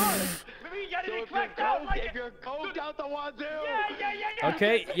 It does. Maybe you gotta be cracked out like if you're coked out the wazoo. Yeah.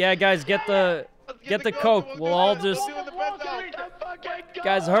 Okay, yeah, guys, get the coke. We'll all just.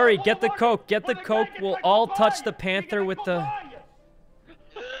 Guys, hurry! Get the coke. Get the coke. We'll all touch the Panther with the.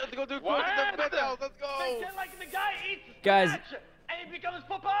 Let's go do coke. Let's go. Like the guy eats guys. spinach, and he becomes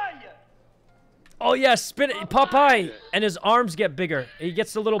Popeye. Oh yeah, spin it, Popeye, and his arms get bigger. He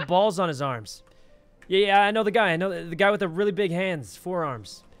gets the little balls on his arms. Yeah, I know the guy. I know the guy with the really big hands,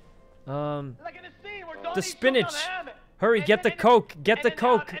 forearms. The spinach. Hurry, get the Coke. Get the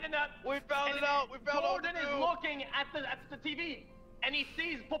Coke. We found it out. We found out. Gordon is looking at the TV, and he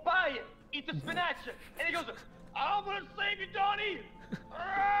sees Popeye eat the spinach, and he goes, "I'm gonna save you, Donnie."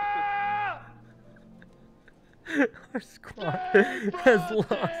 Our squad has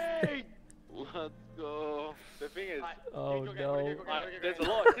lost it. Let's go. The thing is, oh no. There's a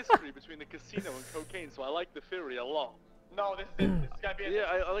lot of history between the casino and cocaine, so I like the theory a lot. No, this is gotta be.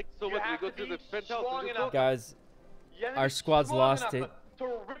 Yeah, I like so much. We go to the penthouse. Guys, our squad's lost it. To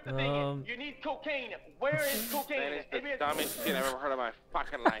rip the thing in. You need cocaine. Where is cocaine? That is the dumbest shit I've ever heard of my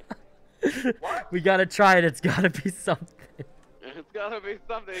fucking life. We gotta try it. It's gotta be something. It's gotta be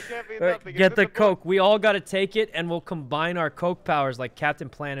something. It can't be Right, nothing. get the Coke. We all gotta take it, and we'll combine our Coke powers like Captain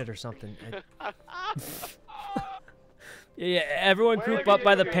Planet or something. Yeah, everyone group up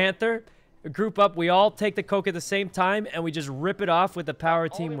by the Panther. Group up. We all take the Coke at the same time, and we just rip it off with the power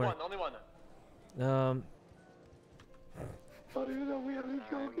teamwork. Only one. I don't even know we have any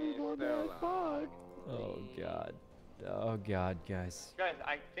cocaine on that. Fuck. Oh god. Oh god, guys. Guys,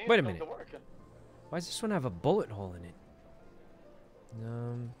 I think Wait a it's minute. going to work. Why does this one have a bullet hole in it?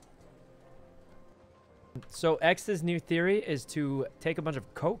 So X's new theory is to take a bunch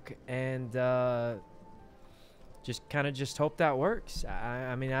of Coke and just hope that works.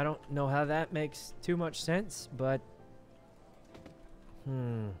 I mean, I don't know how that makes too much sense, but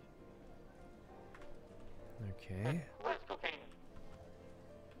okay.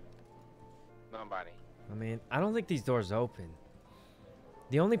 Nobody. I mean, I don't think these doors open.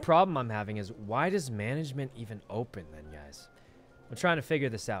 The only problem I'm having is why does management even open then, guys? I'm trying to figure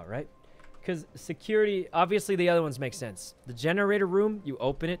this out, right? Because security, obviously the other ones make sense. The generator room, you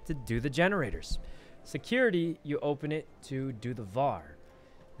open it to do the generators. Security, you open it to do the VAR.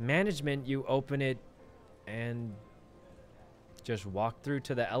 Management, you open it and just walk through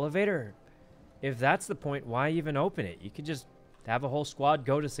to the elevator. If that's the point, why even open it? You could just have a whole squad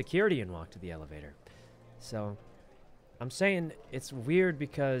go to security and walk to the elevator. So I'm saying it's weird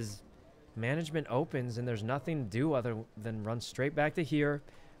because management opens and there's nothing to do other than run straight back to here,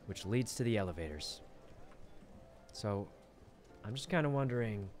 which leads to the elevators. So I'm just kind of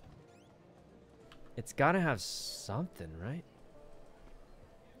wondering, it's got to have something, right?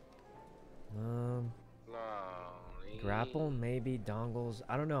 Grapple, maybe, dongles,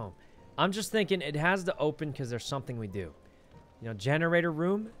 I don't know. I'm just thinking it has to open because there's something we do. You know, generator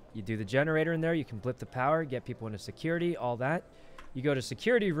room, you do the generator in there, you can blip the power, get people into security, all that. You go to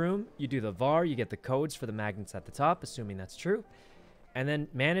security room, you do the VAR, you get the codes for the magnets at the top, assuming that's true. And then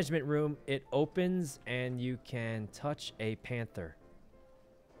management room, it opens and you can touch a panther.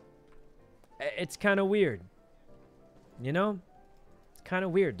 It's kind of weird. You know? It's kind of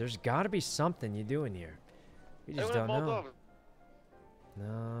weird. There's got to be something you do in here. We just don't know.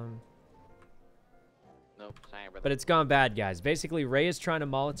 Nope, sorry, brother. But it's gone bad, guys. Basically, Ray is trying to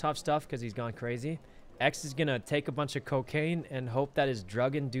Molotov stuff because he's gone crazy. X is going to take a bunch of cocaine and hope that his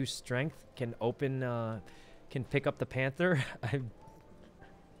drug-induced strength can open, can pick up the panther.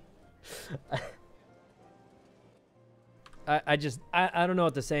 I don't know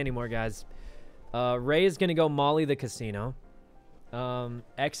what to say anymore, guys. Ray is going to go molly the casino.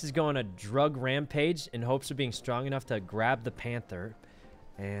 X is going a drug rampage in hopes of being strong enough to grab the panther.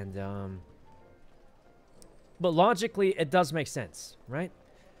 And, but logically, it does make sense, right?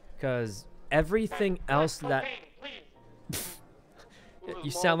 Because everything else that... You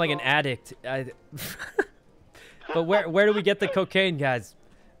sound like an addict. But where do we get the cocaine, guys?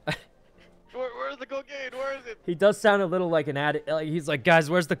 Where's the cocaine? Where is it? He does sound a little like an addict. He's like, guys,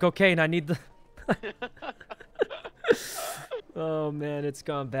 where's the cocaine? I need the... Oh, man, it's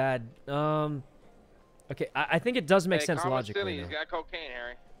gone bad. Okay, I think it does make sense logically. He's got cocaine,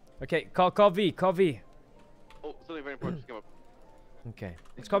 Harry. Okay, call V. Call V. Oh, something very important just came up. Okay,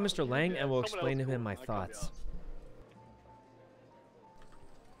 let's call Mr. Lang and we'll explain to him my thoughts.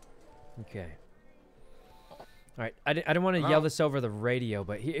 Okay. All right, I didn't want to yell this over the radio,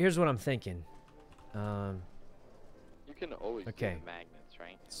 but here's what I'm thinking. You can always do the magnets,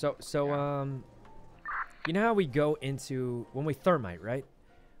 right? So you know how we go into when we thermite, right?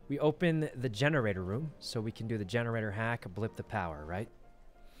 We open the generator room so we can do the generator hack, blip the power, right?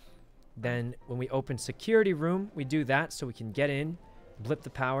 Then when we open security room, we do that so we can get in, blip the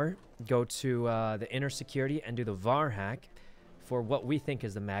power, go to the inner security and do the VAR hack for what we think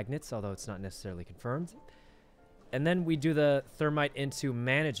is the magnets, although it's not necessarily confirmed. And then we do the thermite into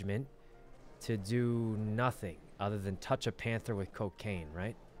management to do nothing other than touch a panther with cocaine,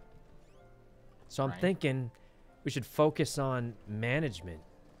 right? So I'm thinking we should focus on management.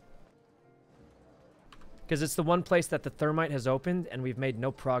 Because it's the one place that the thermite has opened and we've made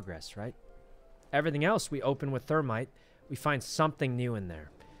no progress, right? Everything else we open with thermite, we find something new in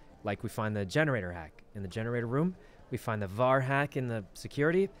there. Like we find the generator hack in the generator room. We find the VAR hack in the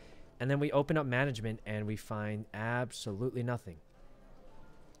security. And then we open up management and we find absolutely nothing.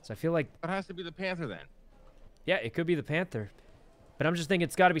 So I feel like... It has to be the panther then. Yeah, it could be the panther. But I'm just thinking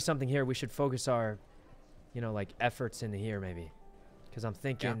it's got to be something here. We should focus our, you know, like efforts into here maybe. Because I'm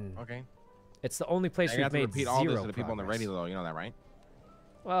thinking... Yeah, okay. It's the only place we've made repeat zero all this to the progress. people on the radio, though. You know that, right?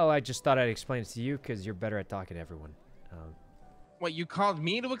 Well, I just thought I'd explain it to you because you're better at talking to everyone. What, you called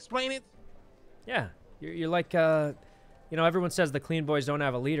me to explain it? Yeah. You're like, you know, everyone says the clean boys don't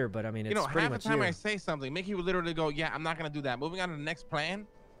have a leader, but I mean, it's pretty much you. Half the time I say something, Mickey would literally go, yeah, I'm not going to do that. Moving on to the next plan.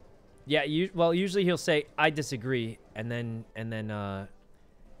 Yeah, well, usually he'll say, I disagree, and then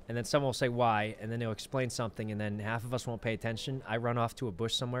someone will say why, and then they'll explain something, and then half of us won't pay attention. I run off to a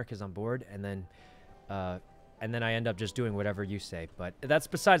bush somewhere because I'm bored, and then I end up just doing whatever you say. But that's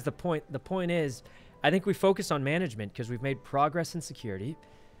besides the point. The point is, I think we focus on management because we've made progress in security,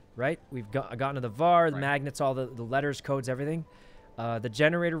 right? We've gotten to the VAR, the magnets, all the letters, codes, everything. The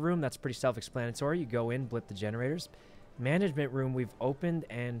generator room, that's pretty self-explanatory. You go in, blip the generators. Management room, we've opened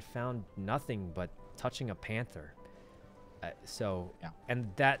and found nothing but touching a panther. And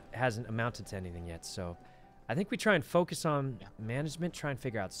that hasn't amounted to anything yet. So I think we try and focus on management, try and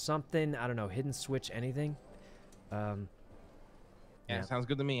figure out something. I don't know, hidden switch, anything. Yeah, sounds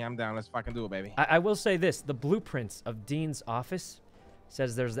good to me. I'm down. Let's fucking do it, baby. I will say this. The blueprints of Dean's office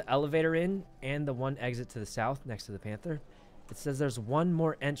says there's the elevator in and the one exit to the south next to the panther. It says there's one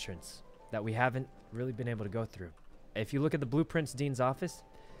more entrance that we haven't really been able to go through. If you look at the blueprints, Dean's office,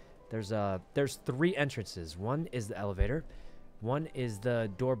 there's 3 entrances. One is the elevator, one is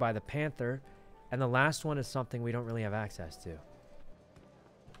the door by the panther, and the last one is something we don't really have access to.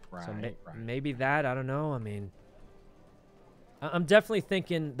 Right, So maybe that, I don't know. I mean, I'm definitely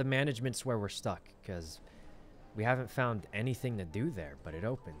thinking the management's where we're stuck because we haven't found anything to do there, but it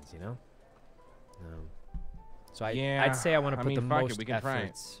opens, you know? So I'd say I want to put the most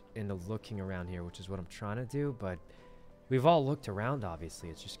efforts into looking around here, which is what I'm trying to do, but we've all looked around, obviously.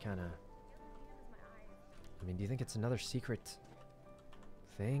 It's just kind of... I mean, do you think it's another secret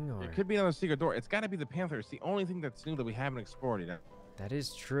thing? Or... It could be another secret door. It's got to be the panther. It's the only thing that's new that we haven't explored yet. That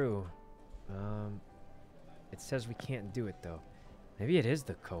is true. It says we can't do it, though. Maybe it is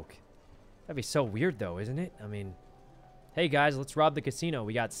the coke. That'd be so weird, though, isn't it? I mean, hey, guys, let's rob the casino.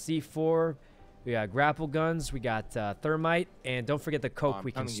 We got C4, we got grapple guns, we got thermite, and don't forget the coke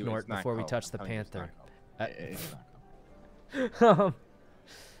we can snort before we touch the panther.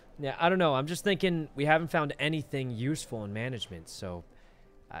 Yeah, I don't know. I'm just thinking we haven't found anything useful in management, so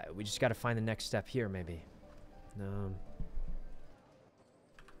we just got to find the next step here, maybe.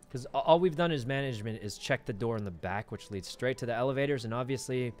 Because all we've done as management is check the door in the back, which leads straight to the elevators, and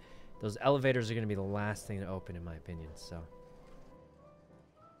obviously those elevators are going to be the last thing to open, in my opinion, so...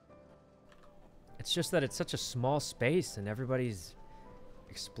 It's just that it's such a small space, and everybody's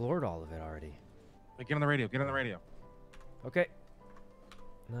explored all of it already. Get on the radio. Get on the radio. Okay.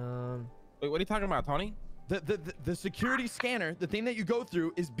 Wait, what are you talking about, Tony? The security scanner, the thing that you go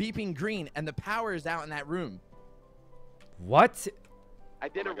through, is beeping green, and the power is out in that room. What? I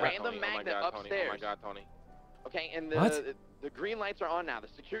did a random magnet upstairs. Oh my God, Tony. Okay, and What? the green lights are on now. The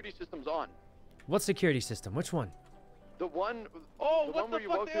security system's on. What security system? Which one? The one. Oh, the what one the where you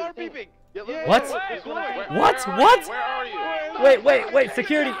fuck? walk They through are the thing. beeping. Yeah, look, What? look, What? What? Where are you? Wait,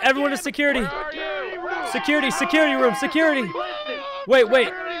 security. Everyone to security. Security room, security.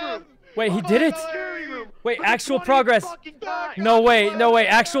 Wait, he did it? Wait, actual progress. No way,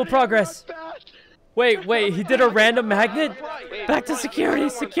 actual progress. Wait, he did a random magnet? Back to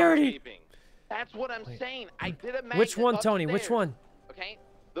security. That's what I'm saying. I did a magnet. Which one, Tony? Which one? Okay,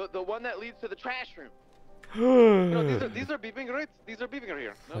 the one that leads to the trash room. No, these are beeping, right? These are beeping right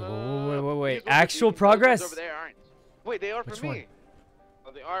here. Wait. Actual progress? Over there aren't. Wait, they are Which for one? me.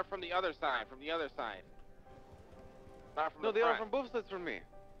 Oh, they are from the other side. Not from No, the they are front. from both sides from me.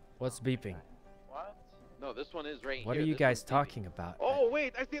 What's beeping? What? No, this one is right What here. are you This guys one's beeping. talking about? Oh,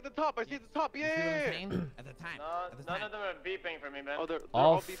 wait, I see at the top. Yeah. You see what I'm saying? At the time. None of them are beeping for me, man. Oh, they're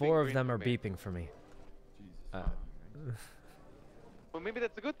All beeping 4 of green them for are me. beeping for me. Well, maybe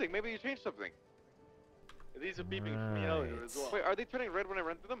that's a good thing. Maybe you changed something. These are beeping for me earlier as well. Wait, are they turning red when I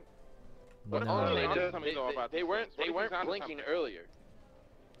run through them? What No. are They, onto just, something, though, about they these weren't. things? What They if weren't he's onto blinking something? earlier.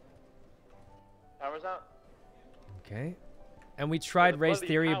 Power's out. Okay. And we tried the Ray's bloody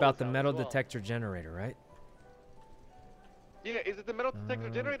theory about power's the out metal as well. detector generator, right? Yeah, is it the metal detector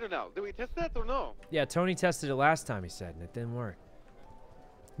generator now? Did we test that or no? Yeah, Tony tested it last time, he said, and it didn't work.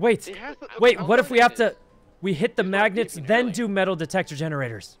 Wait, It has to, wait, what if we have to... We hit the magnets, then do metal detector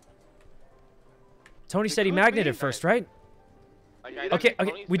generators? Tony said he magneted first, right? Like, Okay,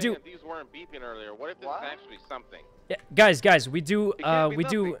 Tony's we saying do... that these weren't beeping earlier. What if this is actually something? Yeah, guys, we do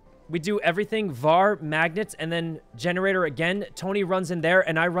everything VAR, magnets, and then generator again. Tony runs in there,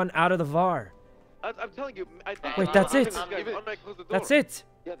 and I run out of the VAR. I'm telling you. Wait, that's it. That's it.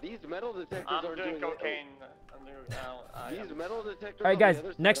 Yeah, these metal detectors are doing cocaine. These metal detectors. All right, guys.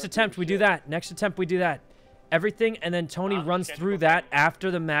 Next attempt, we do that. Next attempt, we do that. Everything, and then Tony runs through that after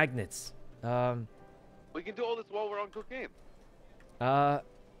the magnets. We can do all this while we're on cocaine. Yeah.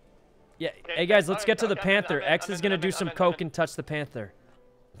 Hey guys, let's get to the Panther. X is gonna do some coke and touch the Panther.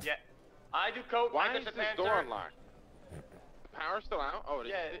 Yeah. I do coke. Why is this door unlocked? The power's still out? Oh,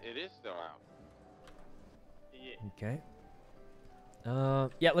 it is still out. Okay.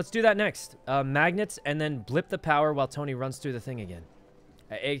 Yeah, let's do that next. Magnets, and then blip the power while Tony runs through the thing again.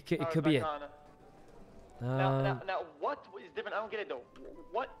 It could be it. Now, what is different? I don't get it though.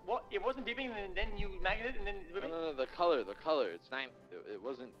 What? It wasn't beeping, and then you magneted, and then. No, the color. It's not. It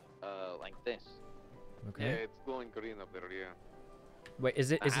wasn't like this. Okay. Yeah, it's glowing green up there. Yeah. Wait,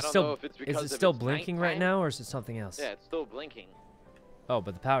 is it because still blinking right now, or is it something else? Yeah, it's still blinking. Oh,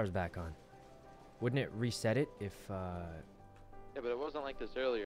 but the power's back on. Wouldn't it reset it if? Yeah, but it wasn't like this earlier.